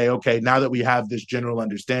sort of say, okay, now that we have this general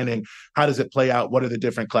understanding, how does it play out? What are the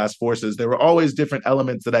different class forces? There were always different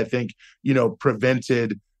elements that I think,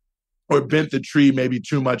 prevented or bent the tree maybe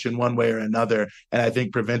too much in one way or another, and I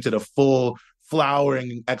think prevented a full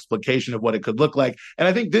flowering explication of what it could look like. And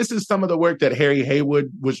I think this is some of the work that Harry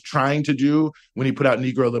Haywood was trying to do when he put out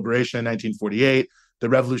Negro Liberation in 1948. The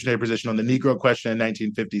revolutionary position on the Negro question in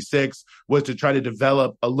 1956 was to try to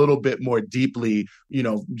develop a little bit more deeply,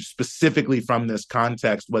 specifically from this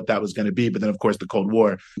context, what that was going to be. But then, of course, the Cold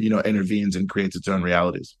War, intervenes and creates its own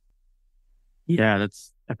realities. Yeah, I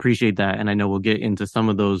appreciate that. And I know we'll get into some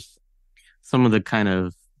of the kind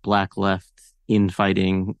of Black left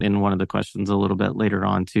infighting in one of the questions a little bit later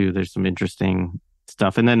on too. There's some interesting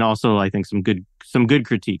stuff, and then also I think some good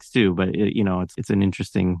critiques too. But it's an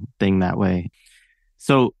interesting thing that way.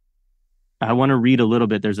 So I want to read a little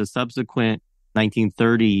bit. There's a subsequent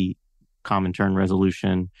 1930 Comintern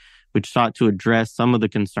resolution which sought to address some of the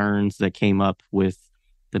concerns that came up with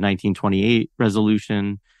the 1928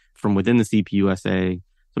 resolution from within the CPUSA. So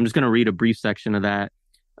I'm just going to read a brief section of that.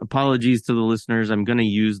 Apologies to the listeners. I'm going to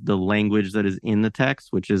use the language that is in the text,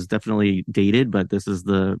 which is definitely dated, but this is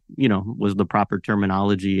was the proper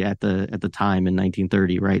terminology at the time in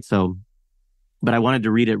 1930, right? So, but I wanted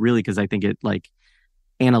to read it really because I think it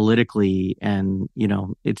analytically and,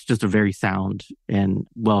 it's just a very sound and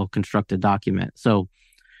well-constructed document. So,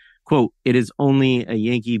 quote, "It is only a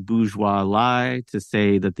Yankee bourgeois lie to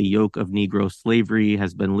say that the yoke of Negro slavery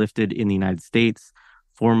has been lifted in the United States.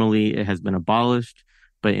 Formally, it has been abolished.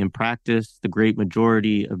 But in practice, the great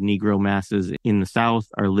majority of Negro masses in the South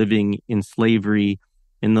are living in slavery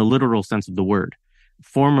in the literal sense of the word.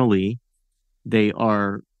 Formally, they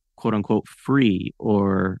are quote unquote free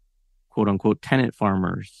or quote unquote tenant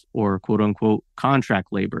farmers or quote unquote contract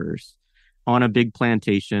laborers on a big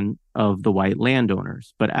plantation of the white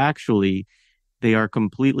landowners. But actually, they are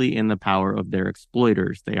completely in the power of their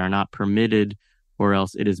exploiters. They are not permitted, or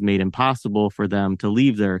else it is made impossible for them to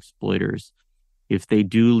leave their exploiters. If they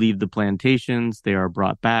do leave the plantations, they are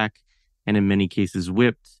brought back and in many cases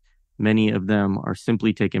whipped. Many of them are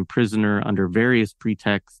simply taken prisoner under various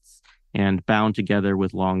pretexts and bound together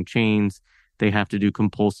with long chains. They have to do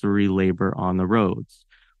compulsory labor on the roads.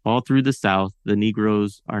 All through the South, the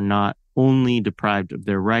Negroes are not only deprived of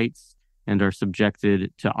their rights and are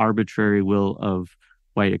subjected to arbitrary will of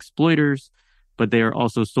white exploiters, but they are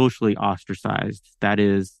also socially ostracized. That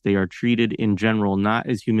is, they are treated in general not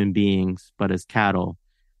as human beings, but as cattle.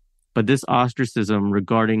 But this ostracism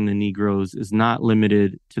regarding the Negroes is not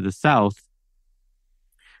limited to the South.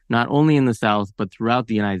 Not only in the South, but throughout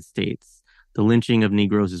the United States, the lynching of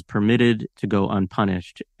Negroes is permitted to go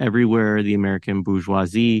unpunished. Everywhere the American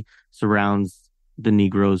bourgeoisie surrounds the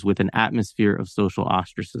Negroes with an atmosphere of social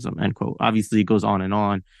ostracism, end quote. Obviously, it goes on and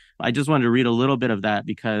on. I just wanted to read a little bit of that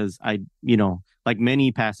because like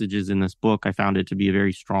many passages in this book, I found it to be a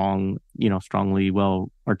very strong, strongly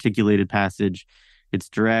well articulated passage. It's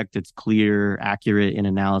direct, it's clear, accurate in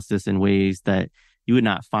analysis in ways that you would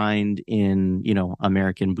not find in,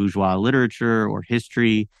 American bourgeois literature or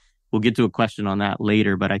history. We'll get to a question on that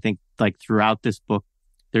later, but I think like throughout this book,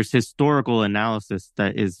 there's historical analysis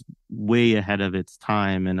that is way ahead of its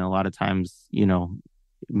time and a lot of times,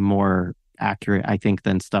 more accurate, I think,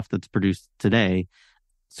 than stuff that's produced today.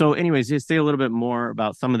 So anyways, just say a little bit more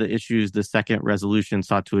about some of the issues the second resolution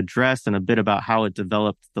sought to address and a bit about how it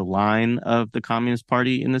developed the line of the Communist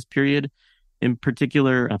Party in this period. In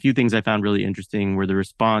particular, a few things I found really interesting were the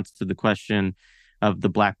response to the question of the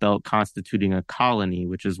Black Belt constituting a colony,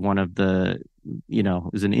 which is one of the,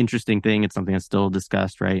 is an interesting thing. It's something that's still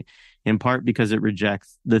discussed, right? In part because it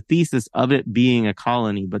rejects the thesis of it being a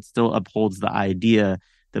colony, but still upholds the idea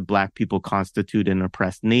that Black people constitute an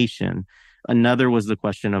oppressed nation. Another was the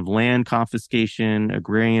question of land confiscation,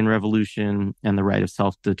 agrarian revolution, and the right of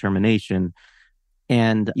self-determination.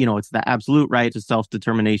 And, it's the absolute right to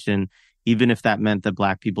self-determination, even if that meant that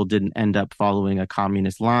Black people didn't end up following a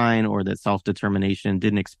communist line or that self-determination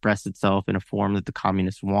didn't express itself in a form that the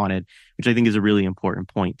communists wanted, which I think is a really important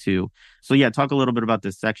point too. So yeah, talk a little bit about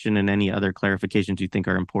this section and any other clarifications you think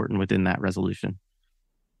are important within that resolution.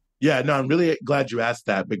 Yeah, no, I'm really glad you asked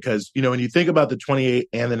that because, when you think about the 28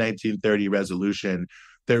 and the 1930 resolution,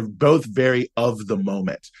 they're both very of the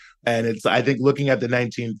moment. And it's, I think, looking at the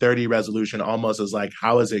 1930 resolution almost as like,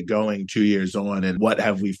 how is it going 2 years on and what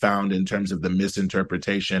have we found in terms of the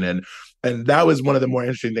misinterpretation? And that was one of the more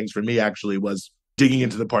interesting things for me, actually, was digging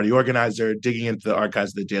into the party organizer, digging into the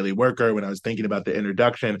archives of the Daily Worker when I was thinking about the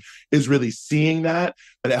introduction, is really seeing that.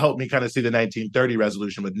 But it helped me kind of see the 1930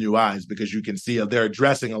 resolution with new eyes because you can see they're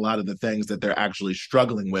addressing a lot of the things that they're actually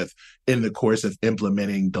struggling with in the course of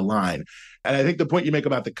implementing the line. And I think the point you make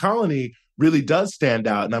about the colony really does stand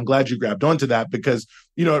out. And I'm glad you grabbed onto that because,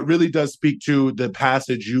 it really does speak to the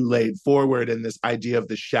passage you laid forward in this idea of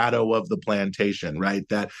the shadow of the plantation, right?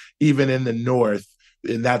 That even in the North,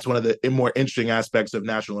 and that's one of the more interesting aspects of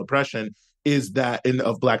national oppression is that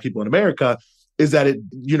of Black people in America is that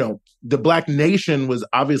the Black nation was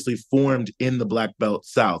obviously formed in the Black Belt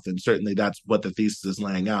South. And certainly that's what the thesis is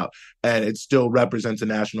laying out. And it still represents a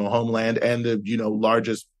national homeland and the,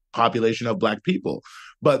 largest population of Black people.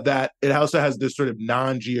 But that it also has this sort of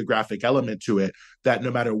non-geographic element to it that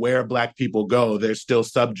no matter where Black people go, they're still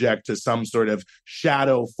subject to some sort of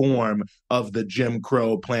shadow form of the Jim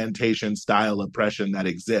Crow plantation style oppression that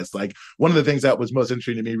exists. Like one of the things that was most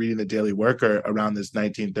interesting to me reading the Daily Worker around this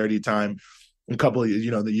 1930 time, a couple of,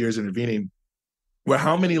 the years intervening, were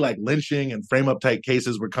how many like lynching and frame up type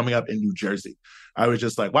cases were coming up in New Jersey. I was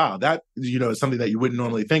just like, wow, that, is something that you wouldn't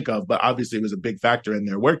normally think of, but obviously it was a big factor in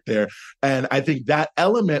their work there. And I think that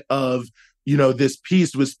element of, this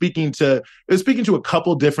piece was speaking to a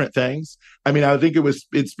couple different things. I mean, I think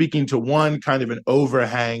it's speaking to one kind of an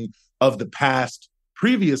overhang of the past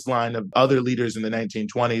previous line of other leaders in the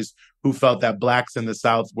 1920s who felt that Blacks in the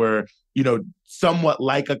South were, somewhat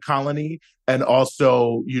like a colony and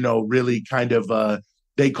also, really kind of,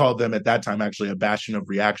 they called them at that time actually a bastion of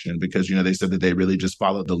reaction because, they said that they really just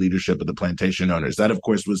followed the leadership of the plantation owners. That, of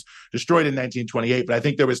course, was destroyed in 1928. But I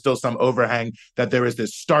think there was still some overhang that there was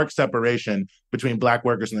this stark separation between Black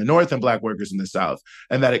workers in the North and Black workers in the South,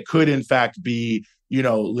 and that it could, in fact, be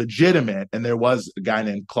legitimate, and there was a guy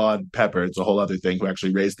named Claude Pepper, it's a whole other thing, who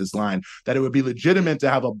actually raised this line, that it would be legitimate to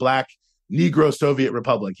have a Black Negro Soviet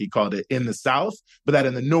Republic, he called it, in the South, but that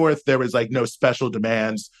in the North, there was no special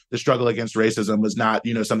demands. The struggle against racism was not,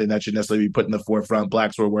 something that should necessarily be put in the forefront.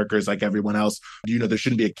 Blacks were workers like everyone else. There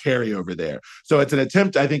shouldn't be a carryover there. So it's an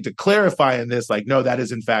attempt, I think, to clarify in this, no, that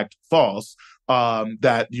is in fact false.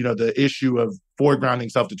 That, the issue of foregrounding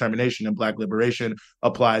self-determination and Black liberation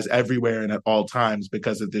applies everywhere and at all times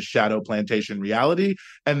because of this shadow plantation reality.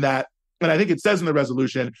 And I think it says in the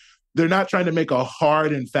resolution, they're not trying to make a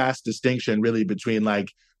hard and fast distinction really between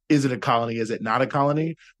is it a colony, is it not a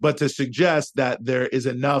colony, but to suggest that there is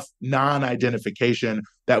enough non-identification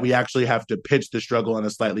that we actually have to pitch the struggle in a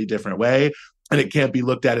slightly different way. And it can't be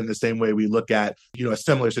looked at in the same way we look at, a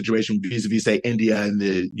similar situation vis-a-vis, say, India and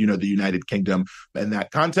the United Kingdom in that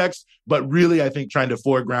context. But really, I think trying to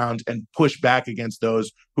foreground and push back against those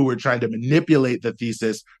who were trying to manipulate the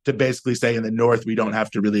thesis to basically say in the North, we don't have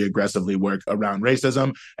to really aggressively work around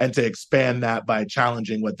racism, and to expand that by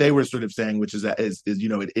challenging what they were sort of saying, which is that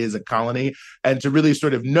it is a colony, and to really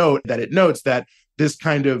sort of note that it notes that this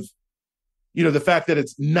kind of the fact that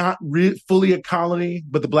it's not fully a colony,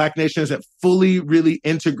 but the Black nation isn't fully really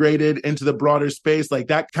integrated into the broader space,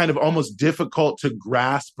 that kind of almost difficult to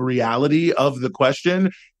grasp reality of the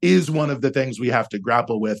question is one of the things we have to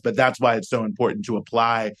grapple with. But that's why it's so important to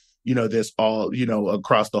apply, this all,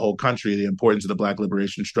 across the whole country, the importance of the Black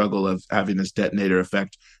liberation struggle of having this detonator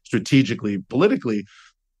effect strategically, politically,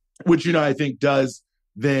 which, I think does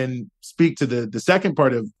then speak to the second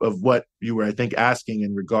part of what you were, I think, asking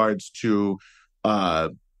in regards to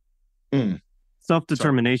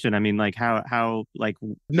self-determination. Sorry. I mean, how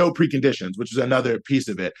no preconditions, which is another piece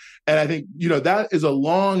of it. And I think, that is a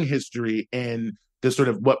long history in the sort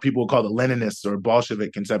of what people call the Leninist or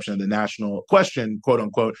Bolshevik conception of the national question, quote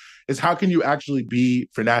unquote, is how can you actually be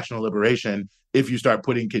for national liberation if you start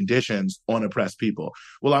putting conditions on oppressed people?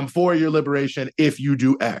 Well, I'm for your liberation if you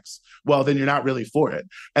do X. Well, then you're not really for it.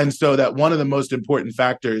 And so that one of the most important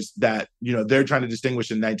factors that, they're trying to distinguish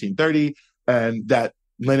in 1930 and that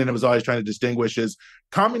Lenin was always trying to distinguish is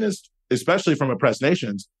communists, especially from oppressed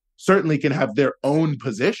nations, certainly can have their own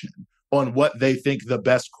position on what they think the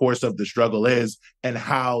best course of the struggle is and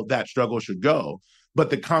how that struggle should go. But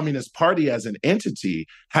the Communist Party as an entity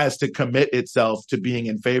has to commit itself to being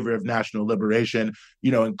in favor of national liberation,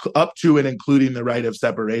 up to and including the right of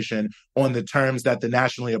separation on the terms that the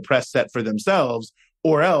nationally oppressed set for themselves,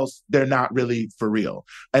 or else they're not really for real.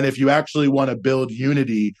 And if you actually want to build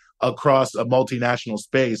unity across a multinational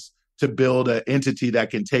space to build an entity that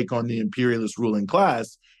can take on the imperialist ruling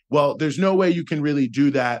class, well, there's no way you can really do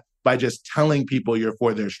that by just telling people you're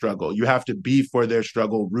for their struggle. You have to be for their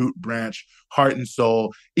struggle, root, branch, heart and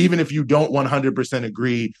soul. Even if you don't 100%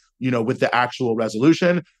 agree, with the actual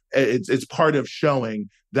resolution, it's part of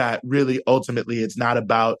showing that really ultimately it's not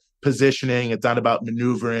about positioning, it's not about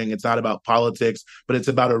maneuvering, it's not about politics, but it's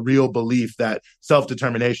about a real belief that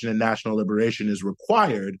self-determination and national liberation is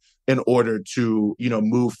required in order to,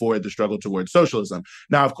 move forward the struggle towards socialism.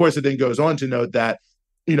 Now, of course, it then goes on to note that,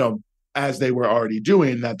 as they were already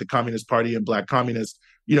doing, that the Communist Party and Black communists,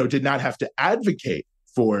 did not have to advocate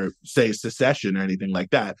for, say, secession or anything like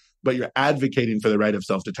that, but you're advocating for the right of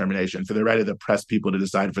self-determination, for the right of the oppressed people to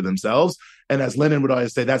decide for themselves. And as Lenin would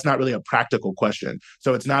always say, that's not really a practical question.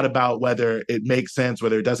 So it's not about whether it makes sense,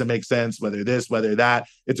 whether it doesn't make sense, whether this, whether that.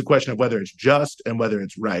 It's a question of whether it's just and whether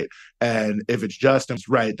it's right. And if it's just and it's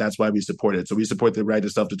right, that's why we support it. So we support the right to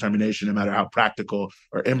self-determination, no matter how practical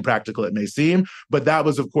or impractical it may seem. But that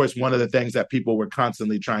was, of course, one of the things that people were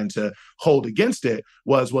constantly trying to hold against it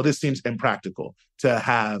was, well, this seems impractical to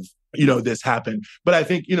have this happen. But I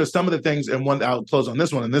think, some of the things, and one, I'll close on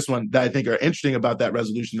this one, and this one that I think are interesting about that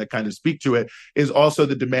resolution that kind of speak to it is also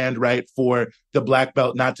the demand, right, for the Black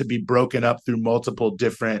Belt not to be broken up through multiple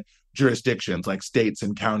different jurisdictions like states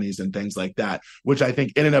and counties and things like that, which I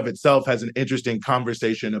think in and of itself has an interesting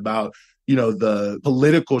conversation about, the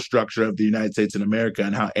political structure of the United States in America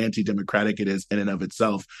and how anti-democratic it is in and of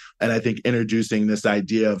itself. And I think introducing this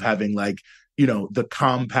idea of having the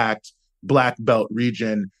compact Black Belt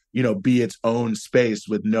region, be its own space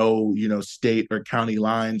with no, state or county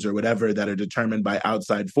lines or whatever that are determined by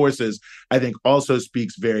outside forces, I think also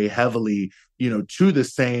speaks very heavily, to the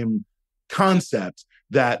same concept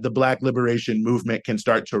that the Black liberation movement can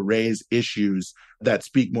start to raise issues that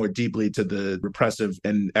speak more deeply to the repressive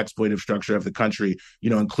and exploitive structure of the country,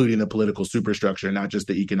 including the political superstructure, not just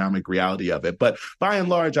the economic reality of it. But by and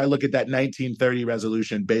large, I look at that 1930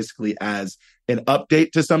 resolution basically as an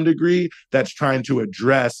update to some degree that's trying to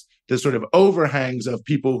address the sort of overhangs of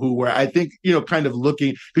people who were, I think, kind of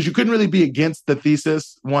looking, because you couldn't really be against the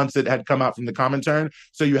thesis once it had come out from the Comintern.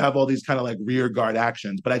 So you have all these kind of like rear guard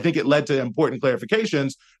actions. But I think it led to important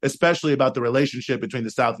clarifications, especially about the relationship between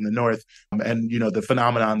the South and the North. And, the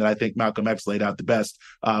phenomenon that I think Malcolm X laid out the best,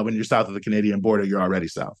 when you're south of the Canadian border, you're already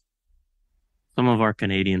South. Some of our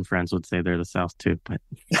Canadian friends would say they're the South too, but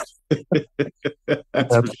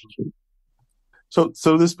that's for sure.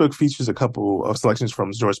 So this book features a couple of selections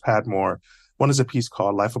from George Padmore. One is a piece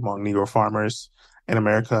called Life Among Negro Farmers in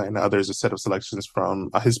America, and the other is a set of selections from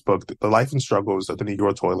his book, The Life and Struggles of the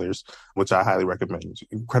Negro Toilers, which I highly recommend.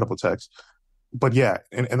 Incredible text. But yeah,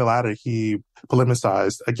 in the latter, he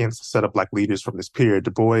polemicized against a set of Black leaders from this period: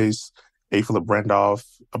 Du Bois, A. Philip Randolph,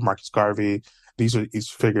 Marcus Garvey. These are these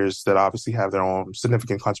figures that obviously have their own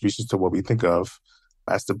significant contributions to what we think of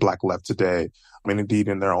as the Black left today, and indeed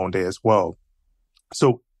in their own day as well.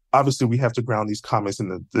 So obviously we have to ground these comments in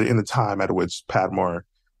the time at which Padmore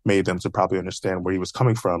made them to probably understand where he was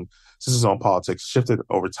coming from, since his own politics shifted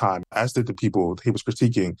over time, as did the people he was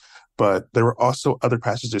critiquing. But there were also other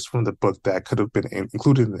passages from the book that could have been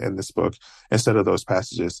included in this book instead of those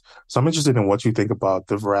passages. So I'm interested in what you think about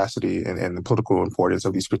the veracity and the political importance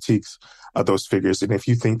of these critiques of those figures, and if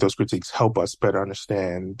you think those critiques help us better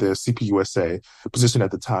understand the CPUSA position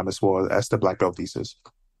at the time as well as the Black Belt Thesis.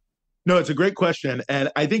 No, it's a great question. And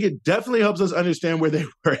I think it definitely helps us understand where they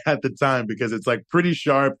were at the time, because it's like pretty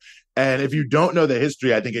sharp. And if you don't know the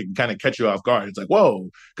history, I think it can kind of catch you off guard. It's like, whoa,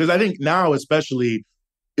 because I think now, especially,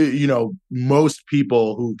 most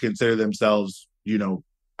people who consider themselves,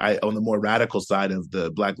 on the more radical side of the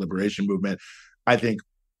Black liberation movement, I think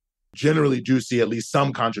generally do see at least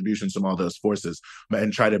some contributions from all those forces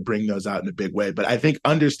and try to bring those out in a big way. But I think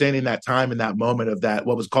understanding that time and that moment of that,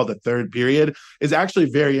 what was called the third period, is actually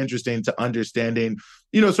very interesting to understanding,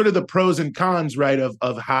 sort of the pros and cons, right,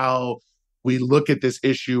 of how we look at this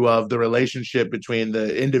issue of the relationship between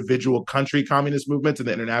the individual country communist movements and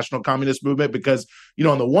the international communist movement. Because,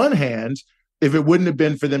 on the one hand, if it wouldn't have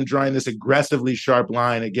been for them drawing this aggressively sharp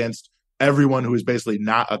line against everyone who is basically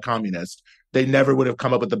not a communist, they never would have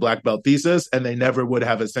come up with the Black Belt Thesis, and they never would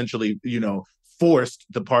have essentially, forced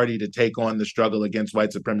the party to take on the struggle against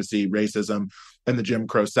white supremacy, racism, and the Jim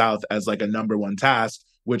Crow South as like a number one task,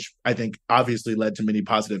 which I think obviously led to many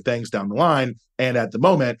positive things down the line and at the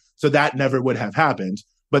moment. So that never would have happened.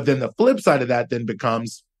 But then the flip side of that then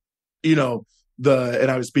becomes, and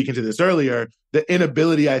I was speaking to this earlier, the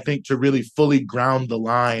inability, I think, to really fully ground the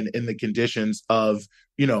line in the conditions of,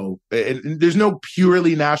 there's no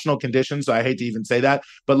purely national conditions, so I hate to even say that,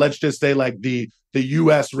 but let's just say like the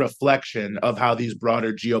U.S. reflection of how these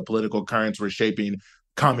broader geopolitical currents were shaping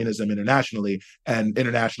communism internationally and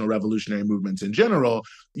international revolutionary movements in general,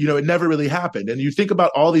 it never really happened. And you think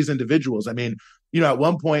about all these individuals. I mean, at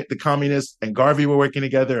one point, the communists and Garvey were working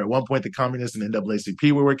together. At one point, the communists and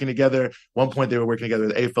NAACP were working together. At one point, they were working together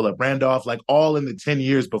with A. Philip Randolph, like all in the 10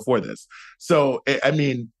 years before this. So, I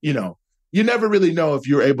mean, you never really know if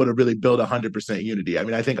you're able to really build 100% unity. I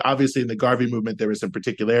mean, I think obviously in the Garvey movement, there were some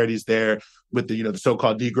particularities there with the, the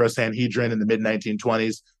so-called Negro Sanhedrin in the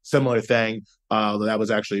mid-1920s, similar thing. Although that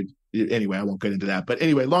was actually, anyway, I won't get into that. But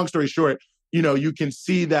anyway, long story short, you can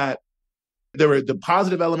see that there were the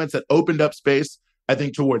positive elements that opened up space, I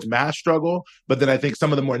think, towards mass struggle. But then I think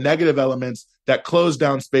some of the more negative elements that closed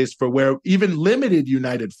down space for where even limited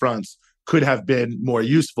united fronts could have been more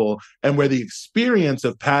useful, and where the experience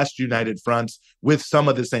of past united fronts with some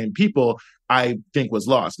of the same people, I think, was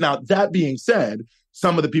lost. Now, that being said,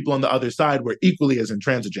 some of the people on the other side were equally as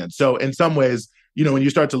intransigent. So in some ways, when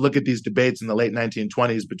you start to look at these debates in the late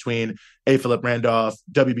 1920s between A. Philip Randolph,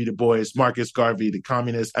 W.B. Du Bois, Marcus Garvey, the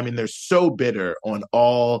communists, I mean, they're so bitter on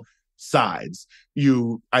all sides.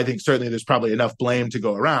 I think certainly there's probably enough blame to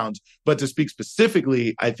go around, but to speak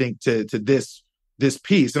specifically, I think to this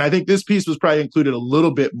piece. And I think this piece was probably included a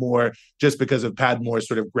little bit more just because of Padmore's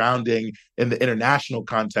sort of grounding in the international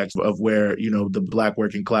context of where, the Black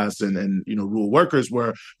working class and rural workers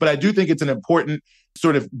were. But I do think it's an important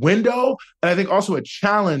sort of window, and I think also a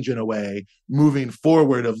challenge in a way moving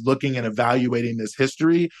forward of looking and evaluating this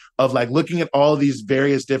history of like looking at all these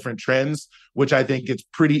various different trends, which I think it's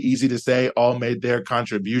pretty easy to say all made their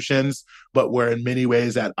contributions, but were in many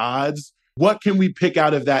ways at odds. What can we pick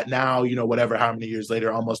out of that now, how many years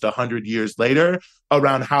later, almost 100 years later,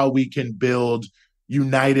 around how we can build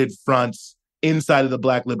united fronts inside of the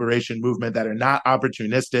Black liberation movement that are not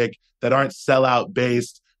opportunistic, that aren't sellout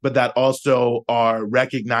based, but that also are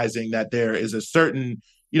recognizing that there is a certain,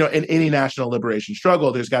 in any national liberation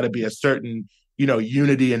struggle, there's got to be a certain,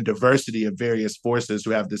 unity and diversity of various forces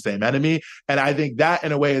who have the same enemy. And I think that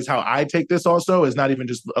in a way is how I take this also, is not even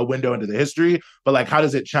just a window into the history, but like, how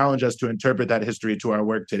does it challenge us to interpret that history to our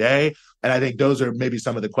work today? And I think those are maybe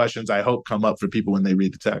some of the questions I hope come up for people when they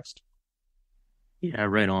read the text. Yeah,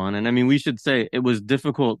 right on. And I mean, we should say it was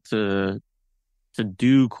difficult to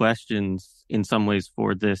do questions in some ways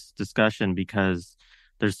for this discussion because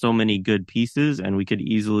there's so many good pieces and we could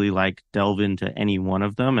easily like delve into any one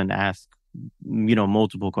of them and ask,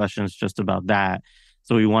 multiple questions just about that.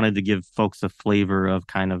 So we wanted to give folks a flavor of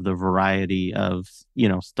kind of the variety of,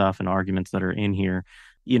 stuff and arguments that are in here,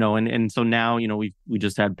 and so now, we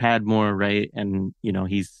just had Padmore, right? And,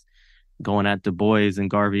 he's going at Du Bois and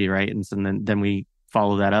Garvey, right? And so then we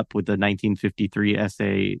follow that up with the 1953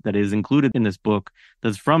 essay that is included in this book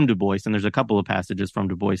that's from Du Bois. And there's a couple of passages from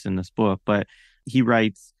Du Bois in this book, but he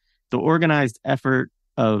writes, "The organized effort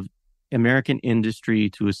of American industry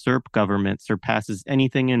to usurp government surpasses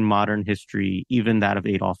anything in modern history, even that of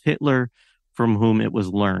Adolf Hitler, from whom it was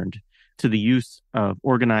learned. To the use of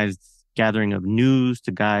organized gathering of news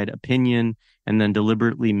to guide opinion and then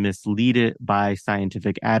deliberately mislead it by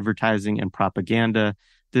scientific advertising and propaganda,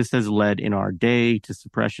 this has led in our day to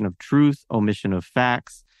suppression of truth, omission of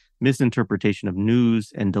facts, misinterpretation of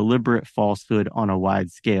news, and deliberate falsehood on a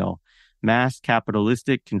wide scale. Mass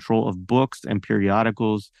capitalistic control of books and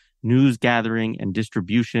periodicals, news gathering and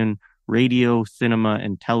distribution, radio, cinema,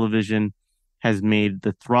 and television has made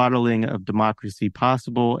the throttling of democracy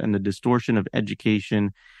possible and the distortion of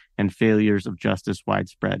education and failures of justice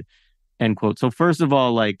widespread." End quote. So first of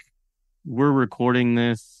all, like, we're recording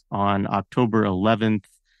this on October 11th.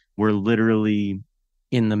 We're literally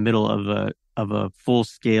in the middle of a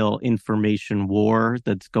full-scale information war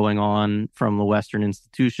that's going on from the Western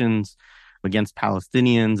institutions against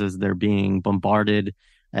Palestinians as they're being bombarded,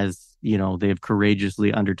 as they've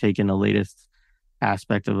courageously undertaken the latest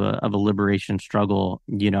aspect of a liberation struggle,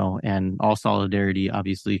 and all solidarity,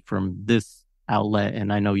 obviously, from this outlet,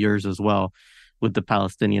 and I know yours as well, with the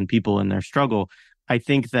Palestinian people and their struggle. I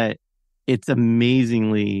think that it's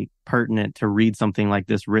amazingly pertinent to read something like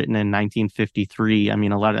this written in 1953. I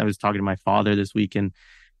mean, I was talking to my father this week, and,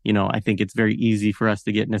 I think it's very easy for us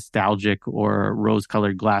to get nostalgic or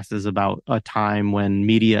rose-colored glasses about a time when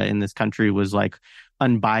media in this country was like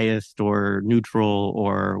unbiased or neutral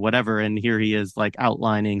or whatever. And here he is like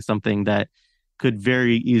outlining something that could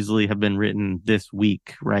very easily have been written this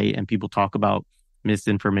week, right? And people talk about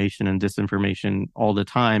misinformation and disinformation all the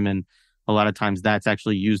time. And a lot of times that's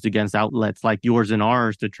actually used against outlets like yours and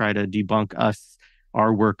ours to try to debunk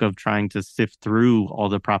our work of trying to sift through all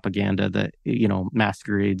the propaganda that,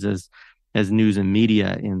 masquerades as news and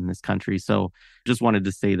media in this country. So just wanted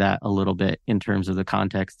to say that a little bit in terms of the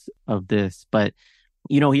context of this. But,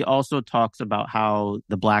 he also talks about how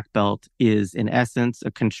the Black Belt is, in essence, a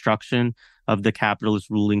construction of the capitalist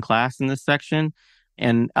ruling class in this section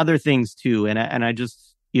and other things too. And I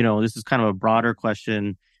just, this is kind of a broader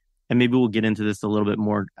question, and maybe we'll get into this a little bit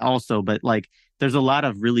more also, but like, there's a lot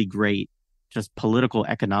of really great just political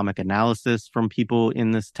economic analysis from people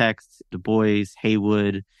in this text, Du Bois,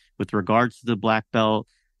 Haywood, with regards to the Black Belt.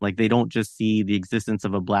 Like, they don't just see the existence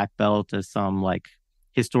of a Black Belt as some like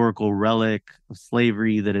historical relic of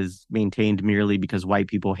slavery that is maintained merely because white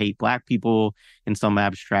people hate Black people in some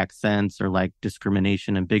abstract sense, or like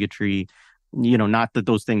discrimination and bigotry. Not that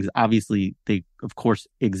those things, obviously, they of course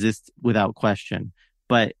exist without question,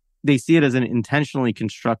 but they see it as an intentionally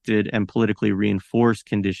constructed and politically reinforced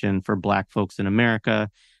condition for Black folks in America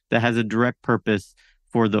that has a direct purpose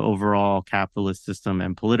for the overall capitalist system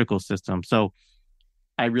and political system. So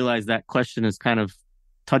I realize that question is kind of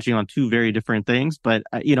touching on two very different things, but,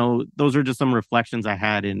 those are just some reflections I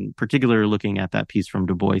had, in particular looking at that piece from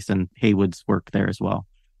Du Bois and Haywood's work there as well.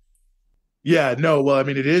 Yeah, no, well, I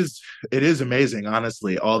mean, it is amazing,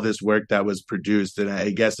 honestly, all this work that was produced. And I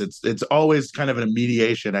guess it's always kind of a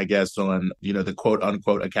mediation, I guess, on, the quote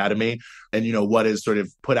unquote academy and, what is sort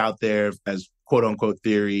of put out there as quote unquote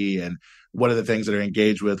theory, and what are the things that are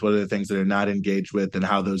engaged with, what are the things that are not engaged with, and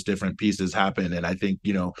how those different pieces happen. And I think,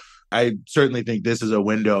 I certainly think this is a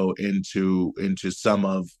window into some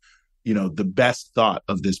of, the best thought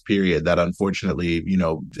of this period that unfortunately,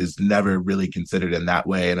 is never really considered in that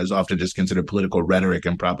way, and is often just considered political rhetoric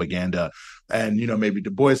and propaganda. And, maybe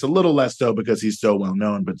Du Bois a little less so because he's so well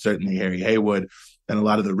known, but certainly Harry Haywood, and a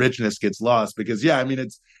lot of the richness gets lost because,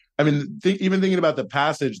 even thinking about the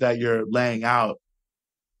passage that you're laying out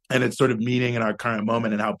and its sort of meaning in our current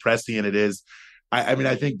moment and how prescient it is.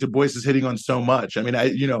 I think Du Bois is hitting on so much.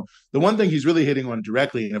 The one thing he's really hitting on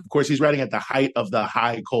directly, and of course he's writing at the height of the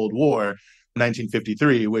high Cold War,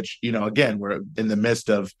 1953, which, again, we're in the midst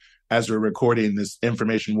of as we're recording, this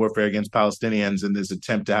information warfare against Palestinians and this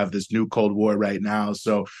attempt to have this new Cold War right now.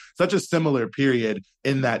 So such a similar period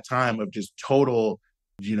in that time of just total,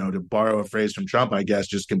 to borrow a phrase from Trump, I guess,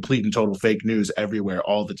 just complete and total fake news everywhere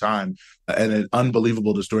all the time, and an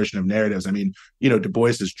unbelievable distortion of narratives. I mean, Du Bois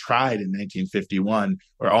has tried in 1951,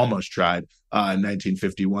 or almost tried in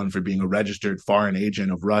 1951, for being a registered foreign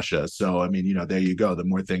agent of Russia. So, I mean, there you go. The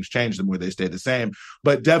more things change, the more they stay the same.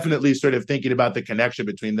 But definitely sort of thinking about the connection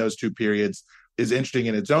between those two periods is interesting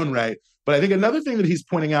in its own right. But I think another thing that he's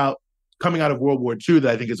pointing out coming out of World War II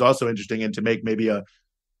that I think is also interesting, and to make maybe a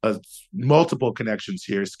multiple connections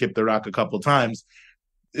here, skip the rock a couple of times.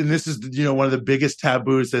 And this is, one of the biggest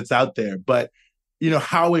taboos that's out there. But,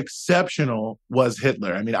 how exceptional was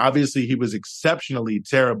Hitler? I mean, obviously he was exceptionally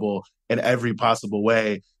terrible in every possible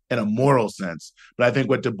way in a moral sense. But I think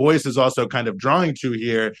what Du Bois is also kind of drawing to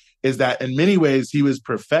here is that in many ways he was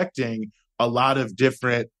perfecting a lot of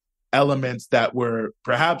different elements that were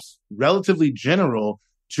perhaps relatively general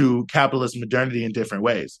to capitalist modernity in different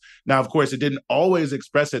ways. Now, of course, it didn't always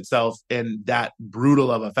express itself in that brutal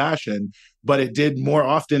of a fashion, but it did more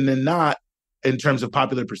often than not, in terms of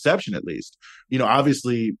popular perception, at least.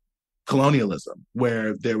 Obviously, colonialism,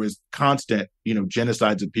 where there was constant,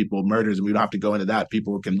 genocides of people, murders, and we don't have to go into that.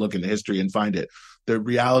 People can look in the history and find it. The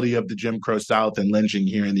reality of the Jim Crow South and lynching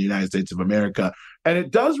here in the United States of America. And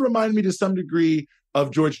it does remind me to some degree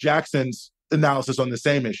of George Jackson's analysis on the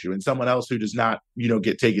same issue, and someone else who does not,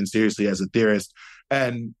 get taken seriously as a theorist.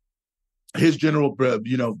 And his general,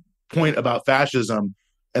 point about fascism,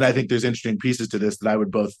 and I think there's interesting pieces to this that I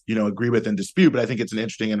would both, agree with and dispute, but I think it's an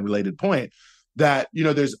interesting and related point that,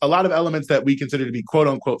 there's a lot of elements that we consider to be quote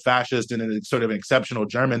unquote fascist in a sort of an exceptional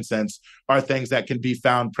German sense are things that can be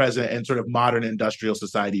found present in sort of modern industrial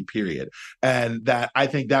society, period. And that I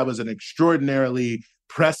think that was an extraordinarily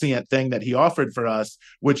prescient thing that he offered for us,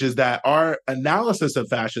 which is that our analysis of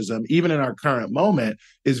fascism, even in our current moment,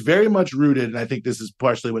 is very much rooted, and I think this is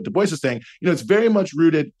partially what Du Bois is saying, it's very much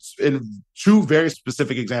rooted in two very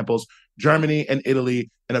specific examples, Germany and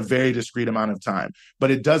Italy, in a very discrete amount of time.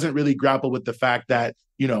 But it doesn't really grapple with the fact that,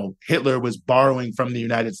 Hitler was borrowing from the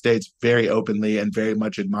United States very openly and very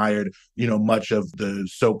much admired, much of the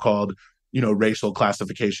so-called racial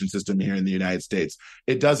classification system here in the United States.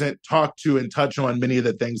 It doesn't talk to and touch on many of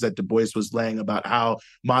the things that Du Bois was laying about how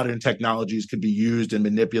modern technologies could be used and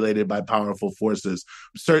manipulated by powerful forces.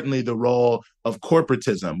 Certainly the role of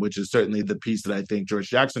corporatism, which is certainly the piece that I think George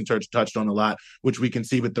Jackson touched on a lot, which we can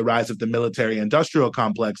see with the rise of the military-industrial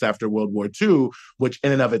complex after World War II, which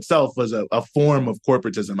in and of itself was a form of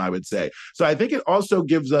corporatism, I would say. So I think it also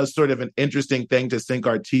gives us sort of an interesting thing to sink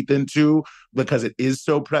our teeth into because it is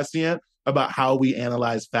so prescient about how we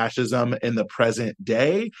analyze fascism in the present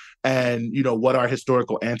day and, what our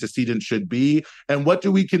historical antecedents should be. And what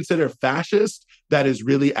do we consider fascist that is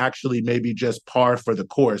really actually maybe just par for the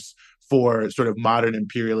course for sort of modern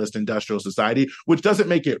imperialist industrial society, which doesn't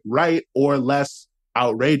make it right or less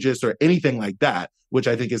outrageous or anything like that, which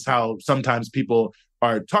I think is how sometimes people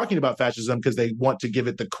are talking about fascism because they want to give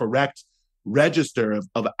it the correct register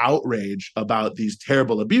of outrage about these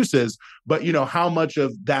terrible abuses. But, how much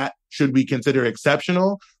of that should we consider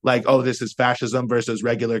exceptional? Like, oh, this is fascism versus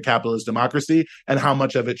regular capitalist democracy. And how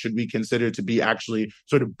much of it should we consider to be actually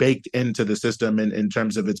sort of baked into the system in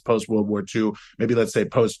terms of its post-World War II, maybe let's say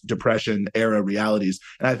post-Depression era realities.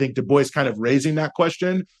 And I think Du Bois kind of raising that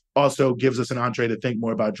question also gives us an entree to think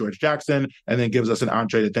more about George Jackson, and then gives us an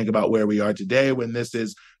entree to think about where we are today when this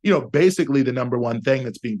is, basically the number one thing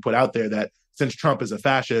that's being put out there, that since Trump is a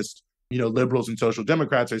fascist, liberals and social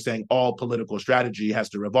democrats are saying all political strategy has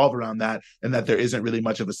to revolve around that, and that there isn't really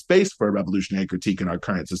much of a space for a revolutionary critique in our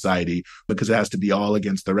current society because it has to be all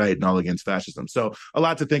against the right and all against fascism. So a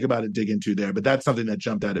lot to think about and dig into there, but that's something that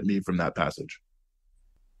jumped out at me from that passage.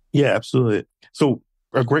 Yeah, absolutely. So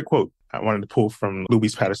a great quote I wanted to pull from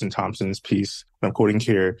Louise Patterson Thompson's piece. I'm quoting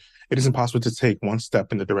here: "It is impossible to take one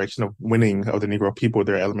step in the direction of winning of the Negro people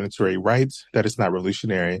their elementary rights that is not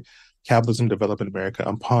revolutionary. Capitalism developed in America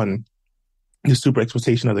upon the super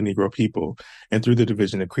exploitation of the Negro people and through the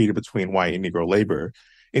division created between white and Negro labor.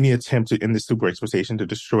 Any attempt to end this super exploitation to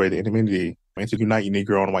destroy the anonymity and to unite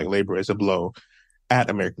Negro and white labor is a blow at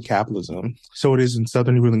American capitalism. So it is in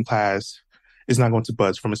Southern ruling class is not going to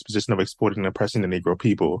budge from its position of exploiting and oppressing the Negro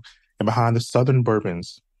people. And behind the Southern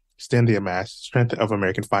bourbons stand the amassed strength of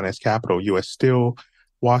American finance capital, U.S. Steel,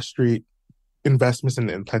 Wall Street, investments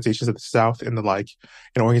in plantations of the South and the like,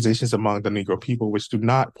 and organizations among the Negro people which do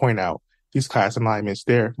not point out these class alignments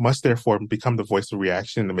there must therefore become the voice of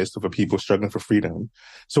reaction in the midst of a people struggling for freedom.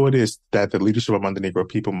 So it is that the leadership among the Negro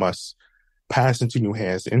people must passed into new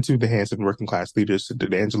hands, into the hands of working class leaders,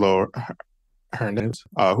 D'Angelo Hernandez,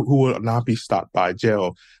 who will not be stopped by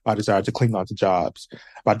jail, by desire to cling on to jobs,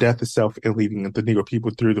 by death itself, and leading the Negro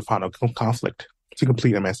people through the final conflict to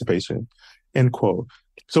complete emancipation, end quote.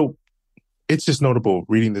 So it's just notable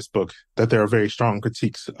reading this book that there are very strong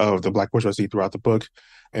critiques of the Black bourgeoisie throughout the book.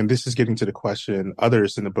 And this is getting to the question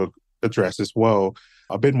others in the book address as well,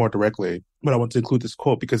 a bit more directly. But I want to include this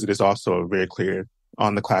quote because it is also very clear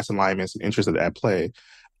on the class alignments and interests at play.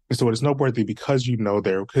 And so it is noteworthy because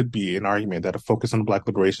there could be an argument that a focus on the Black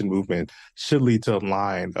liberation movement should lead to a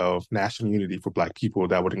line of national unity for Black people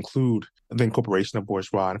that would include the incorporation of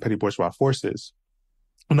bourgeois and petty bourgeois forces.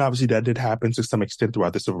 And obviously that did happen to some extent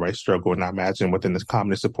throughout the civil rights struggle, and I imagine within the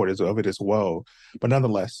communist supporters of it as well. But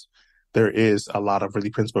nonetheless, there is a lot of really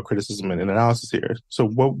principled criticism and analysis here. So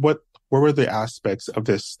what were the aspects of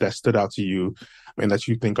this that stood out to you and that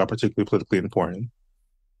you think are particularly politically important?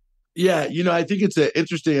 Yeah, I think it's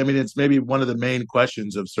it's maybe one of the main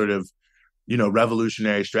questions of sort of,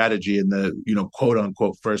 revolutionary strategy in the, quote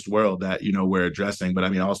unquote first world that, we're addressing.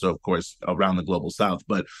 But also, of course, around the global South.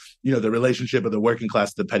 But, the relationship of the working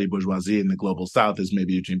class to the petty bourgeoisie in the global South is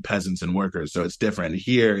maybe between peasants and workers. So it's different.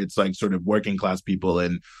 Here, it's like sort of working class people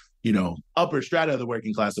and, upper strata of the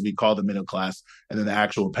working class that we call the middle class, and then the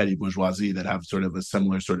actual petty bourgeoisie that have sort of a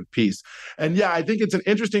similar sort of piece. And yeah, I think it's an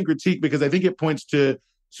interesting critique because I think it points to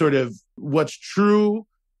sort of what's true.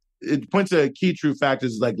 It points to a key true fact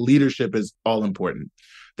is like leadership is all important.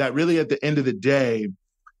 That really at the end of the day,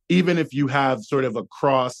 even if you have sort of a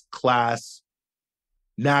cross-class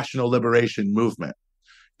national liberation movement,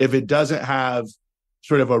 if it doesn't have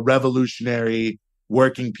sort of a revolutionary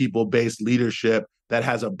working people-based leadership that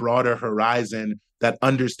has a broader horizon, that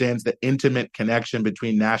understands the intimate connection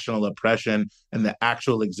between national oppression and the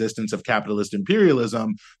actual existence of capitalist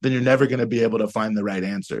imperialism, then you're never going to be able to find the right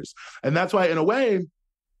answers. And that's why, in a way,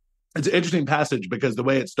 it's an interesting passage because the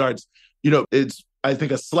way it starts, it's, I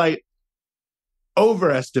think, a slight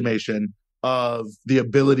overestimation of the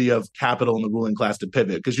ability of capital and the ruling class to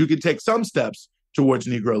pivot, because you can take some steps towards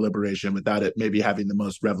Negro liberation without it maybe having the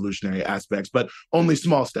most revolutionary aspects, but only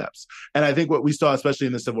small steps. And I think what we saw, especially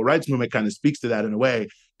in the civil rights movement, kind of speaks to that in a way,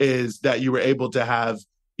 is that you were able to have,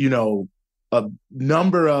 a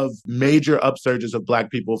number of major upsurges of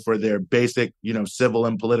Black people for their basic, civil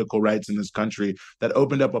and political rights in this country that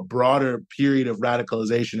opened up a broader period of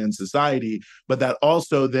radicalization in society, but that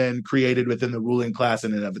also then created within the ruling class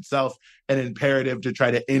in and of itself an imperative to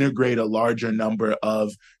try to integrate a larger number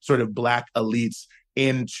of sort of Black elites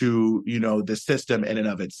into, the system in and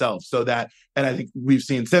of itself. So that, and I think we've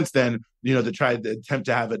seen since then, to attempt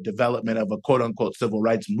to have a development of a quote unquote civil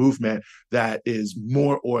rights movement that is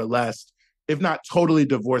more or less, if not totally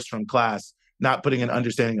divorced from class, not putting an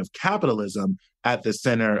understanding of capitalism at the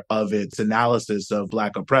center of its analysis of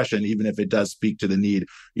Black oppression, even if it does speak to the need,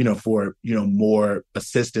 for, more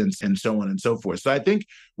assistance and so on and so forth. So I think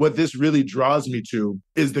what this really draws me to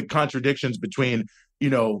is the contradictions between,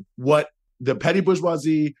 what the petty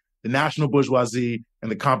bourgeoisie, the national bourgeoisie,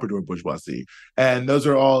 and the comprador bourgeoisie. And those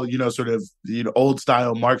are all, sort of, old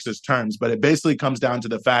style Marxist terms, but it basically comes down to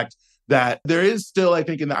the fact that there is still, I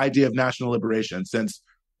think, in the idea of national liberation, since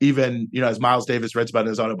even, as Miles Davis writes about in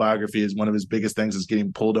his autobiography, is one of his biggest things is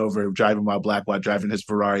getting pulled over, driving while black, while driving his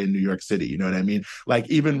Ferrari in New York City. You know what I mean? Like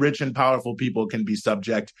even rich and powerful people can be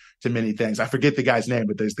subject to many things. I forget the guy's name,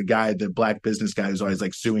 but there's the guy, the Black business guy who's always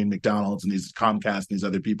like suing McDonald's and these Comcast and these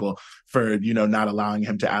other people for, not allowing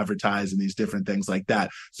him to advertise and these different things like that.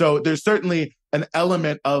 So there's certainly an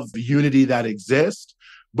element of unity that exists,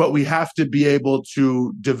 but we have to be able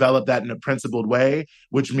to develop that in a principled way,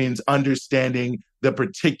 which means understanding the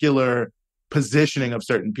particular positioning of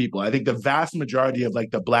certain people. I think the vast majority of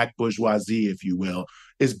like the Black bourgeoisie, if you will,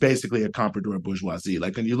 is basically a comprador bourgeoisie.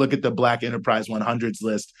 Like when you look at the Black Enterprise 100s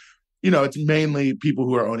list, it's mainly people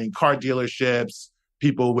who are owning car dealerships,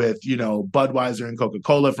 people with, Budweiser and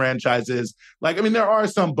Coca-Cola franchises. There are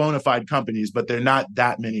some bona fide companies, but they're not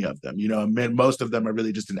that many of them. Most of them are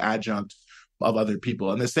really just an adjunct of other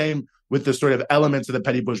people. And the same with the sort of elements of the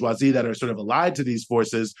petty bourgeoisie that are sort of allied to these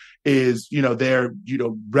forces is, they're,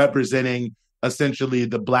 representing essentially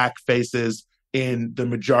the Black faces in the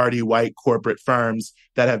majority white corporate firms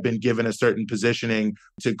that have been given a certain positioning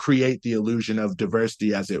to create the illusion of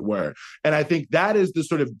diversity, as it were. And I think that is the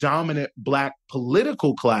sort of dominant Black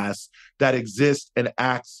political class that exists and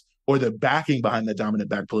acts, or the backing behind the dominant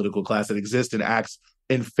Black political class that exists and acts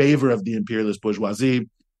in favor of the imperialist bourgeoisie,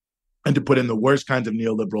 and to put in the worst kinds of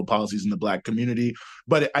neoliberal policies in the Black community.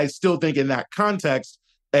 But I still think in that context,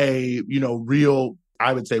 a, real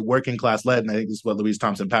I would say, working class led, and I think this is what Louise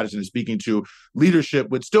Thompson Patterson is speaking to, leadership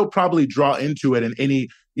would still probably draw into it in any,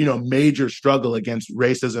 major struggle against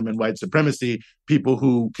racism and white supremacy, people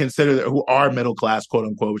who who are middle class, quote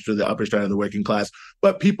unquote, which are the upper strata of the working class,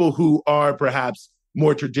 but people who are perhaps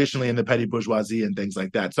more traditionally in the petty bourgeoisie and things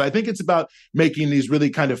like that. So I think it's about making these really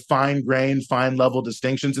kind of fine-grained, fine-level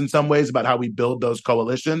distinctions in some ways about how we build those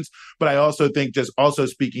coalitions. But I also think just also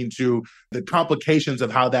speaking to the complications of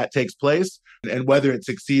how that takes place and whether it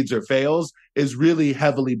succeeds or fails is really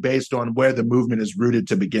heavily based on where the movement is rooted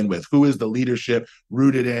to begin with. Who is the leadership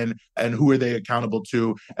rooted in, and who are they accountable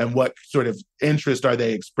to, and what sort of interest are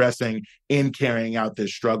they expressing in carrying out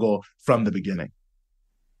this struggle from the beginning?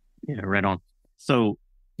 Yeah, right on. So,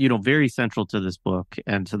 very central to this book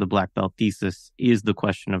and to the Black Belt Thesis is the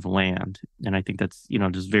question of land. And I think that's,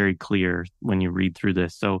 just very clear when you read through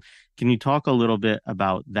this. So can you talk a little bit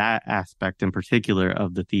about that aspect in particular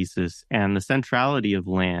of the thesis and the centrality of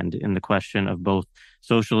land in the question of both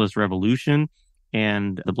socialist revolution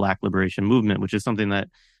and the Black liberation movement, which is something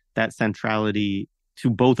that centrality to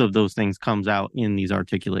both of those things comes out in these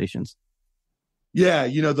articulations? Yeah,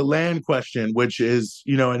 the land question, which is,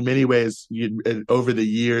 in many ways, over the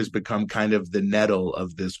years become kind of the nettle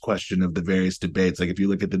of this question of the various debates. Like if you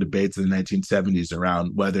look at the debates in the 1970s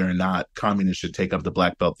around whether or not communists should take up the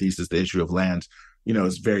Black Belt Thesis, the issue of land,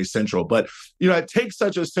 is very central. But, it takes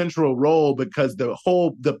such a central role because the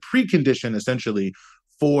precondition essentially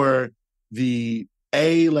for the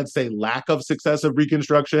let's say, lack of success of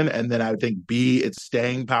Reconstruction, and then I think B, its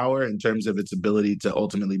staying power in terms of its ability to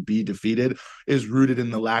ultimately be defeated, is rooted in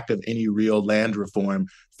the lack of any real land reform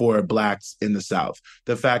for Blacks in the South.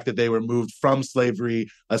 The fact that they were moved from slavery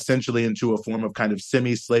essentially into a form of kind of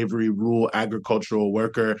semi-slavery rural agricultural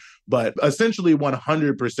worker, but essentially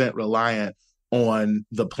 100% reliant on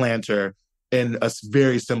the planter in a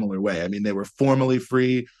very similar way. I mean, they were formally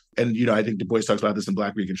free. And, I think Du Bois talks about this in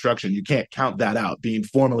Black Reconstruction. You can't count that out. Being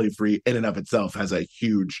formally free in and of itself has a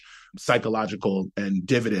huge psychological and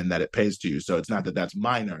dividend that it pays to you. So it's not that that's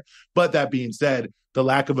minor. But that being said, the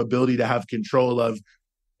lack of ability to have control of,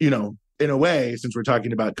 in a way, since we're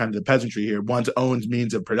talking about kind of the peasantry here, one's own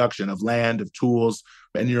means of production, of land, of tools,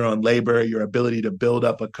 and your own labor, your ability to build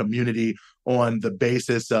up a community on the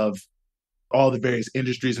basis of all the various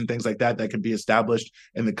industries and things like that can be established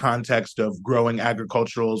in the context of growing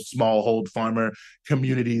agricultural smallhold farmer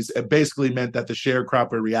communities. It basically meant that the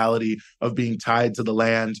sharecropper reality of being tied to the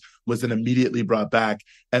land was then immediately brought back,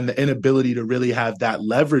 and the inability to really have that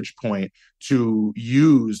leverage point to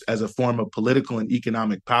use as a form of political and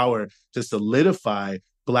economic power to solidify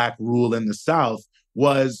Black rule in the South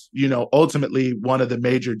was, ultimately one of the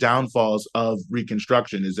major downfalls of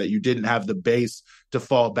Reconstruction, is that you didn't have the base to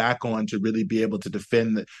fall back on to really be able to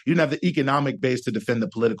defend you didn't have the economic base to defend the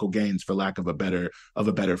political gains, for lack of a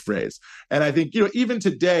better phrase. And I think, even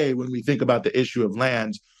today, when we think about the issue of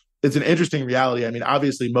land, it's an interesting reality. I mean,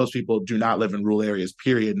 obviously, most people do not live in rural areas,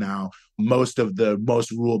 period, now. Most of the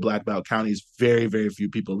most rural Black Belt counties, very, very few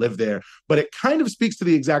people live there. But it kind of speaks to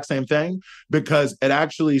the exact same thing, because it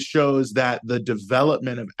actually shows that the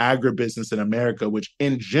development of agribusiness in America, which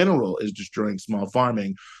in general is destroying small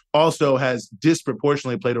farming, also has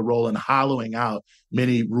disproportionately played a role in hollowing out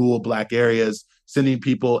many rural Black areas, sending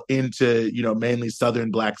people into, mainly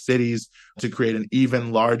Southern Black cities to create an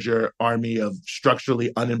even larger army of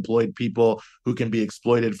structurally unemployed people who can be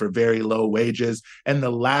exploited for very low wages. And the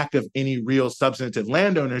lack of any real substantive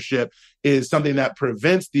land ownership is something that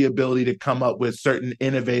prevents the ability to come up with certain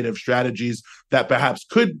innovative strategies that perhaps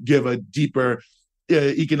could give a deeper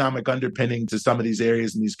economic underpinning to some of these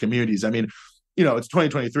areas and these communities. I mean, it's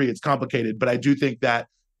 2023, it's complicated, but I do think that,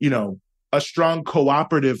 a strong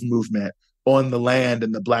cooperative movement on the land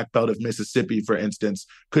in the Black Belt of Mississippi, for instance,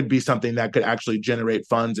 could be something that could actually generate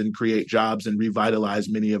funds and create jobs and revitalize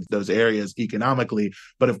many of those areas economically.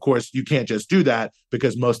 But of course, you can't just do that,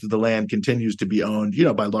 because most of the land continues to be owned,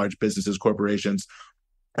 by large businesses, corporations,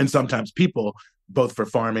 and sometimes people, both for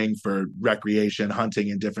farming, for recreation,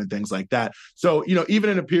 hunting, and different things like that. So, even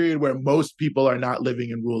in a period where most people are not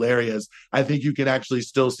living in rural areas, I think you can actually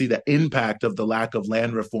still see the impact of the lack of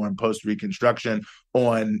land reform post-Reconstruction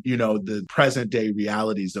on, the present day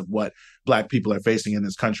realities of what Black people are facing in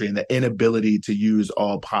this country, and the inability to use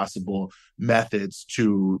all possible methods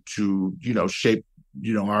to shape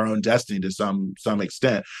our own destiny to some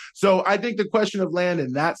extent. So I think the question of land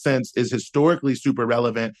in that sense is historically super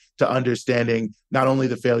relevant to understanding not only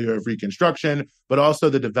the failure of Reconstruction, but also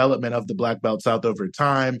the development of the Black Belt South over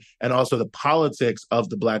time, and also the politics of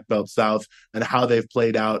the Black Belt South and how they've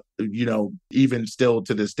played out, even still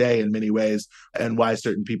to this day in many ways, and why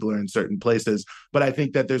certain people are in certain places. But I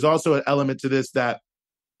think that there's also an element to this that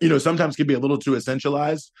sometimes can be a little too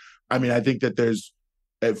essentialized. I mean, I think that there's,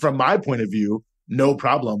 from my point of view, no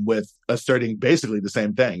problem with asserting basically the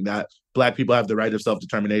same thing, that Black people have the right of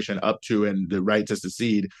self-determination up to and the right to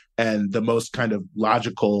secede. And the most kind of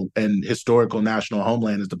logical and historical national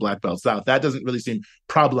homeland is the Black Belt South. That doesn't really seem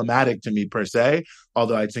problematic to me per se,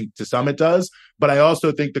 although I think to some it does. But I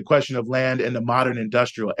also think the question of land in the modern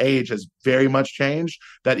industrial age has very much changed,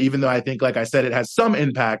 that even though I think, like I said, it has some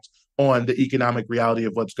impact on the economic reality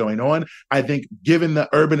of what's going on, I think given the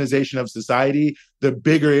urbanization of society, the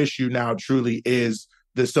bigger issue now truly is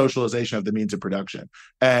the socialization of the means of production.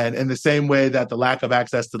 And in the same way that the lack of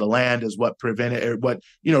access to the land is what prevented, or what,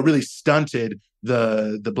 really stunted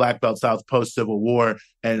the Black Belt South post-Civil War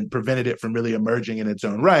and prevented it from really emerging in its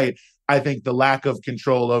own right, I think the lack of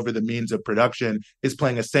control over the means of production is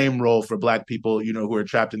playing a same role for Black people, who are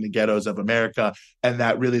trapped in the ghettos of America. And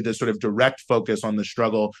that really the sort of direct focus on the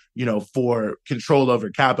struggle, for control over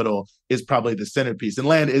capital is probably the centerpiece. And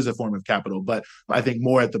land is a form of capital, but I think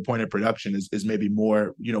more at the point of production is maybe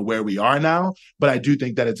more, where we are now. But I do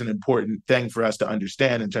think that it's an important thing for us to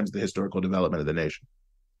understand in terms of the historical development of the nation.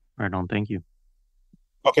 Right on. Thank you.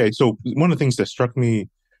 Okay, so one of the things that struck me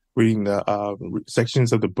reading the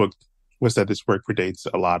sections of the book was that this work predates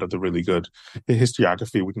a lot of the really good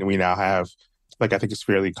historiography we now have. Like, I think it's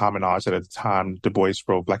fairly common knowledge that at the time Du Bois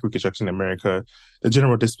wrote Black Reconstruction in America, the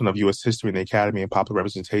general discipline of U.S. history in the academy and popular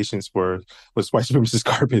representations was white supremacist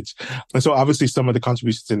garbage. And so obviously some of the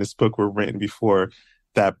contributions in this book were written before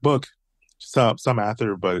that book, some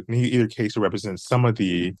after, but in either case it represents some of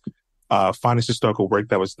the finest historical work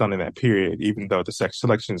that was done in that period, even though the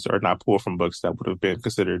selections are not pulled from books that would have been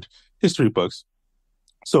considered history books.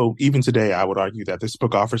 So even today, I would argue that this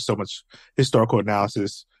book offers so much historical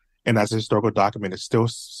analysis, and as a historical document, it's still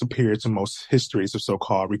superior to most histories of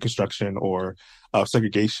so-called Reconstruction or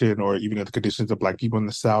segregation, or even the conditions of Black people in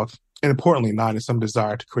the South. And importantly, not in some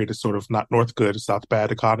desire to create a sort of not North good, South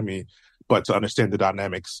bad economy, but to understand the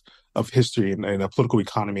dynamics of history and a political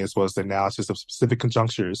economy, as well as the analysis of specific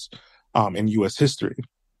conjunctures in U.S. history.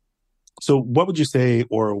 So what would you say,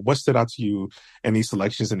 or what stood out to you in these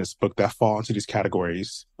selections in this book that fall into these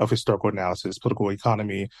categories of historical analysis, political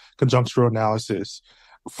economy, conjunctural analysis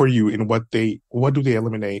for you, and what do they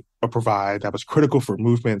eliminate or provide that was critical for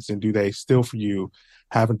movements, and do they still for you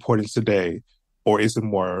have importance today, or is it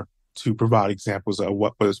more to provide examples of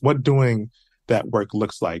what doing that work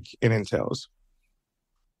looks like and entails?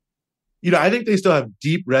 I think they still have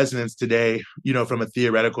deep resonance today, from a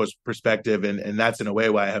theoretical perspective. And that's in a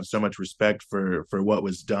way why I have so much respect for what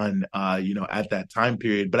was done, at that time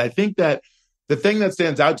period. But I think that the thing that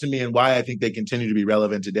stands out to me and why I think they continue to be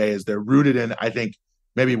relevant today is they're rooted in, I think,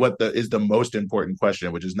 maybe what is the most important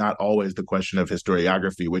question, which is not always the question of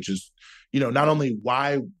historiography, which is, not only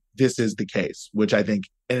why this is the case, which I think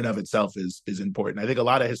in and of itself is important. I think a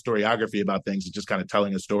lot of historiography about things is just kind of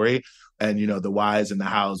telling a story, and the whys and the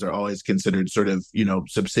hows are always considered sort of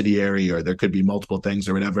subsidiary, or there could be multiple things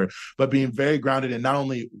or whatever, but being very grounded in not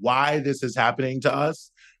only why this is happening to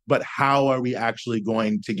us, but how are we actually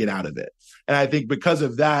going to get out of it. And I think because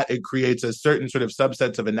of that, it creates a certain sort of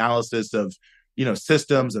subsets of analysis of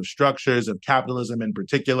systems, of structures, of capitalism in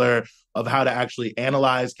particular, of how to actually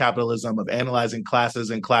analyze capitalism, of analyzing classes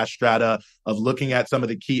and class strata, of looking at some of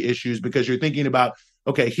the key issues, because you're thinking about,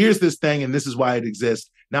 okay, here's this thing and this is why it exists.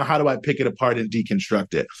 Now, how do I pick it apart and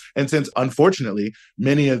deconstruct it? And since, unfortunately,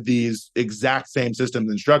 many of these exact same systems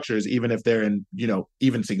and structures, even if they're in,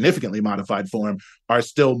 even significantly modified form, are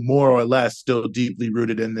still more or less still deeply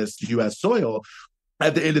rooted in this U.S. soil,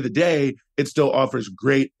 at the end of the day, it still offers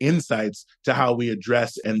great insights to how we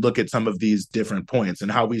address and look at some of these different points,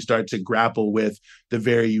 and how we start to grapple with the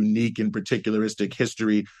very unique and particularistic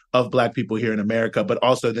history of Black people here in America, but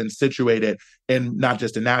also then situate it in not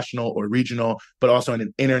just a national or regional, but also in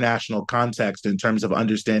an international context in terms of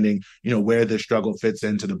understanding, where this struggle fits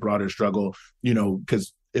into the broader struggle,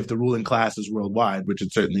 because if the ruling class is worldwide, which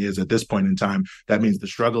it certainly is at this point in time, that means the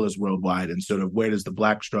struggle is worldwide. And sort of where does the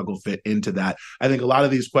Black struggle fit into that? I think a lot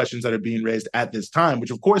of these questions that are being raised at this time, which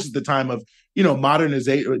of course is the time of,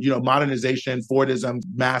 modernization, Fordism,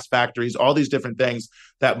 mass factories, all these different things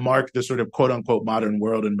that mark the sort of quote unquote modern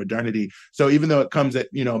world and modernity. So even though it comes at,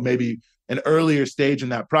 maybe an earlier stage in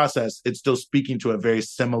that process, it's still speaking to a very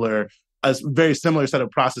similar set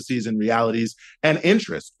of processes and realities and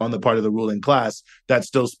interests on the part of the ruling class that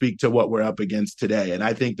still speak to what we're up against today. And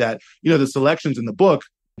I think that, the selections in the book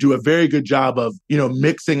do a very good job of,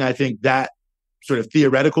 mixing, I think, that sort of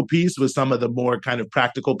theoretical piece with some of the more kind of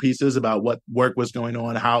practical pieces about what work was going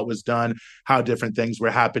on, how it was done, how different things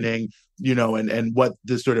were happening, and what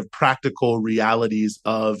the sort of practical realities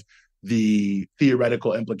of the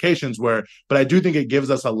theoretical implications were. But I do think it gives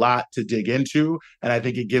us a lot to dig into. And I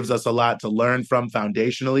think it gives us a lot to learn from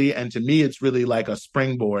foundationally. And to me, it's really like a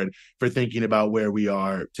springboard for thinking about where we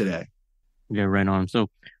are today. Yeah, right on. So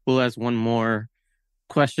we'll ask one more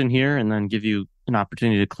question here and then give you an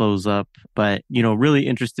opportunity to close up. But, really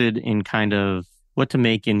interested in kind of what to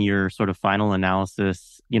make in your sort of final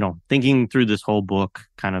analysis, thinking through this whole book,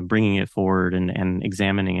 kind of bringing it forward and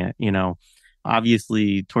examining it,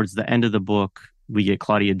 obviously towards the end of the book, we get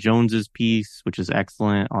Claudia Jones's piece, which is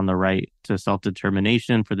excellent, on the right to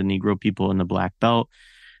self-determination for the Negro people in the Black Belt.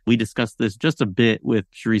 We discussed this just a bit with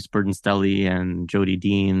Sharice Burden-Stelly and Jody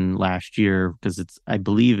Dean last year, because I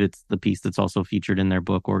believe it's the piece that's also featured in their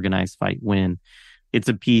book, Organize, Fight, Win. It's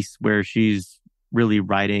a piece where she's really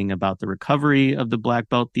writing about the recovery of the Black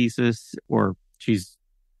Belt thesis, or she's,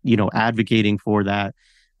 advocating for that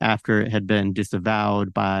after it had been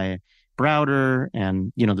disavowed by Browder.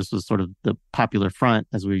 And, this was sort of the Popular Front,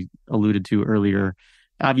 as we alluded to earlier.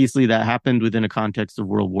 Obviously, that happened within a context of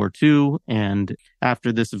World War II. And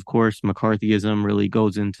after this, of course, McCarthyism really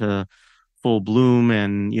goes into full bloom,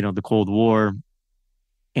 and, the Cold War.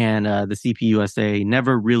 And the CPUSA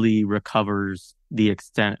never really recovers the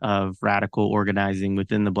extent of radical organizing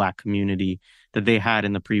within the Black community that they had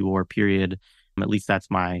in the pre-war period. At least that's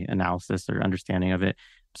my analysis or understanding of it.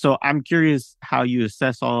 So I'm curious how you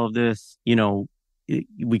assess all of this.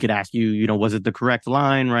 We could ask you, was it the correct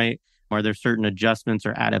line, right? Are there certain adjustments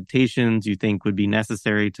or adaptations you think would be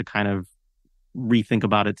necessary to kind of rethink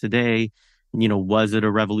about it today? Was it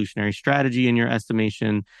a revolutionary strategy in your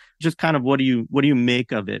estimation? Just kind of what do you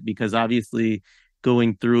make of it? Because obviously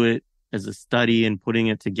going through it as a study and putting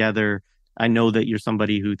it together, I know that you're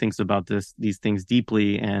somebody who thinks about these things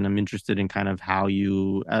deeply, and I'm interested in kind of how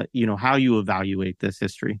you evaluate this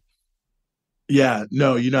history. Yeah,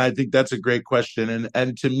 no, I think that's a great question.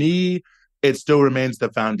 And to me, it still remains the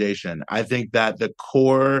foundation. I think that the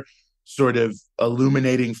core sort of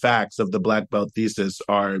illuminating facts of the Black Belt thesis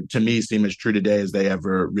to me, seem as true today as they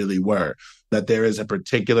ever really were. That there is a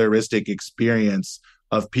particularistic experience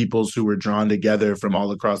of peoples who were drawn together from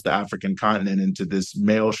all across the African continent into this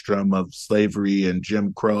maelstrom of slavery and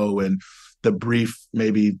Jim Crow and the brief,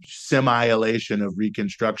 maybe semi-elation of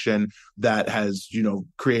Reconstruction that has,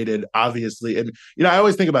 created, obviously, and, I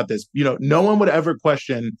always think about this, no one would ever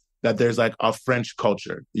question that there's like a French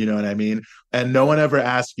culture, you know what I mean? And no one ever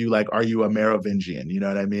asks you, like, are you a Merovingian? You know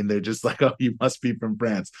what I mean? They're just like, oh, you must be from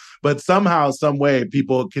France. But somehow, some way,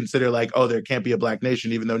 people consider like, oh, there can't be a Black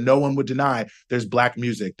nation, even though no one would deny there's Black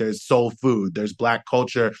music, there's soul food, there's Black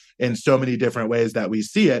culture in so many different ways that we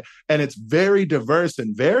see it. And it's very diverse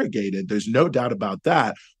and variegated. There's no doubt about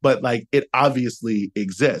that. But like, it obviously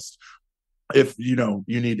exists. If you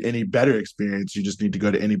need any better experience, you just need to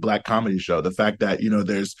go to any Black comedy show. The fact that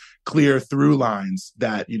there's clear through lines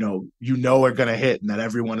that are going to hit and that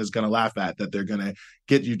everyone is going to laugh at, that they're going to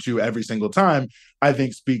get you to every single time, I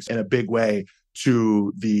think speaks in a big way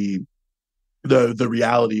to the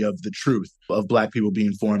reality of the truth of Black people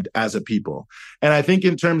being formed as a people. And I think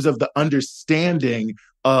in terms of the understanding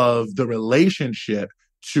of the relationship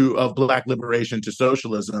of Black liberation to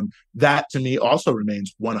socialism, that to me also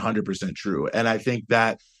remains 100% true. And I think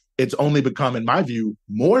that it's only become, in my view,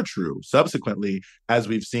 more true subsequently, as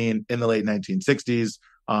we've seen in the late 1960s,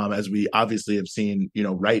 as we obviously have seen,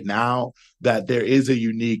 right now, that there is a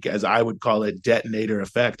unique, as I would call it, detonator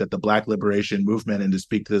effect that the Black liberation movement, and to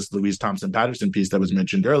speak to this Louise Thompson Patterson piece that was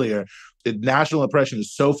mentioned earlier, national oppression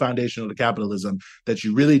is so foundational to capitalism that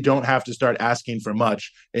you really don't have to start asking for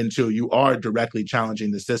much until you are directly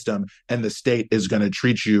challenging the system, and the state is going to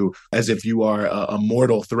treat you as if you are a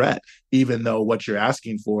mortal threat, even though what you're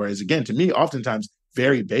asking for is, again, to me, oftentimes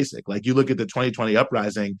very basic. Like, you look at the 2020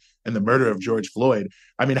 uprising and the murder of George Floyd.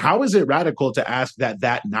 I mean, how is it radical to ask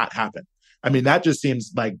that not happen? I mean, that just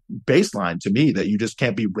seems like baseline to me, that you just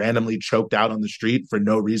can't be randomly choked out on the street for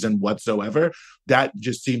no reason whatsoever. That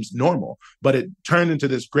just seems normal. But it turned into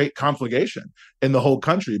this great conflagration in the whole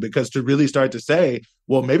country, because to really start to say,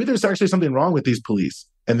 well, maybe there's actually something wrong with these police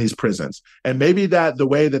and these prisons. And maybe that the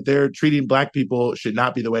way that they're treating Black people should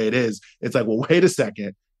not be the way it is. It's like, well, wait a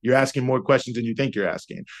second. You're asking more questions than you think you're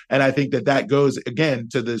asking. And I think that goes, again,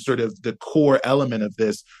 to the sort of the core element of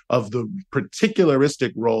this, of the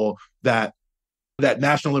particularistic role that that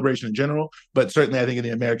national liberation in general, but certainly I think in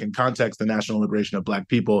the American context, the national liberation of Black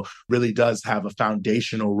people really does have a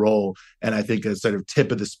foundational role, and I think a sort of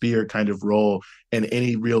tip of the spear kind of role in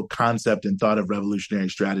any real concept and thought of revolutionary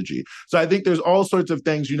strategy. So I think there's all sorts of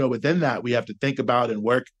things, within that we have to think about and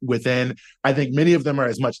work within. I think many of them are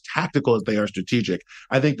as much tactical as they are strategic.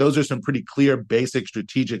 I think those are some pretty clear, basic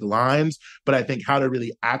strategic lines, but I think how to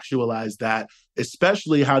really actualize that,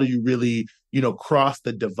 especially how do you really, cross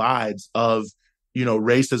the divides of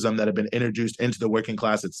racism that have been introduced into the working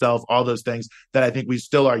class itself, all those things that I think we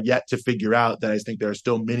still are yet to figure out, that I think there are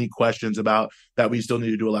still many questions about, that we still need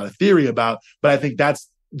to do a lot of theory about. But I think that's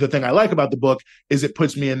the thing I like about the book, is it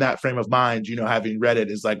puts me in that frame of mind, having read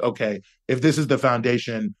it, is like, okay, if this is the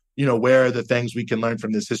foundation, where are the things we can learn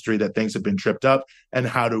from this history that things have been tripped up, and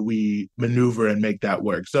how do we maneuver and make that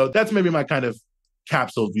work? So that's maybe my kind of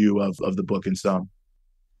capsule view of the book in some.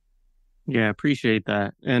 Yeah, appreciate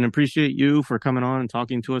that. And appreciate you for coming on and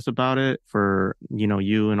talking to us about it, for,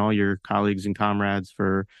 you and all your colleagues and comrades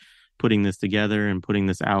for putting this together and putting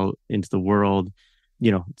this out into the world.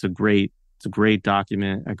 It's a great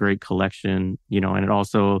document, a great collection, and it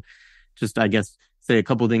also just, I guess, say a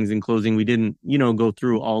couple things in closing. We didn't, go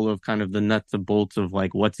through all of kind of the nuts and bolts of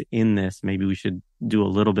like what's in this. Maybe we should do a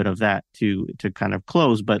little bit of that to kind of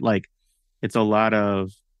close, but like it's a lot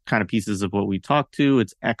of kind of pieces of what we talked to.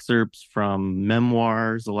 It's excerpts from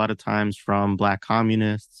memoirs, a lot of times from Black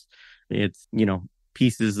communists. It's,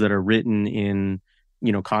 pieces that are written in,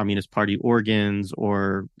 Communist Party organs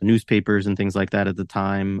or newspapers and things like that at the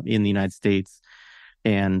time in the United States,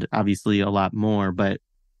 and obviously a lot more. But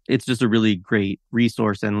it's just a really great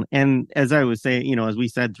resource. And as I was saying, as we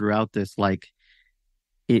said throughout this, like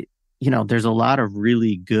it, there's a lot of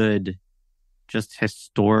really good just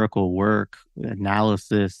historical work,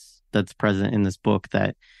 analysis that's present in this book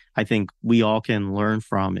that I think we all can learn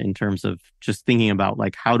from, in terms of just thinking about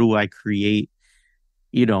like, how do I create,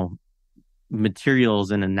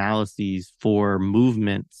 materials and analyses for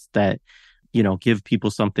movements that, give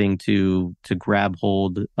people something to grab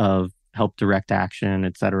hold of, help direct action,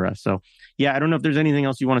 et cetera. So yeah, I don't know if there's anything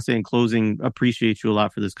else you want to say in closing. Appreciate you a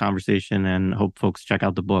lot for this conversation, and hope folks check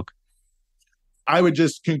out the book. I would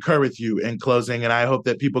just concur with you in closing, and I hope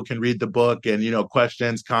that people can read the book and,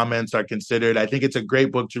 questions, comments are considered. I think it's a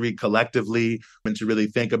great book to read collectively and to really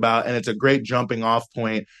think about, and it's a great jumping off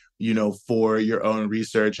point, for your own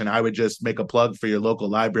research. And I would just make a plug for your local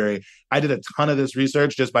library. I did a ton of this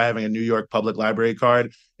research just by having a New York Public Library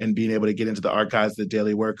card and being able to get into the archives of the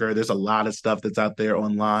Daily Worker. There's a lot of stuff that's out there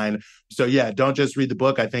online. So yeah, don't just read the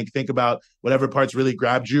book. I think about whatever parts really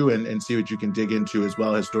grabbed you and see what you can dig into as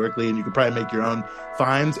well historically. And you can probably make your own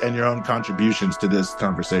finds and your own contributions to this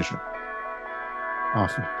conversation.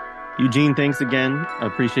 Awesome. Eugene, thanks again. I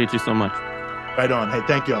appreciate you so much. Right on. Hey,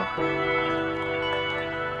 thank y'all.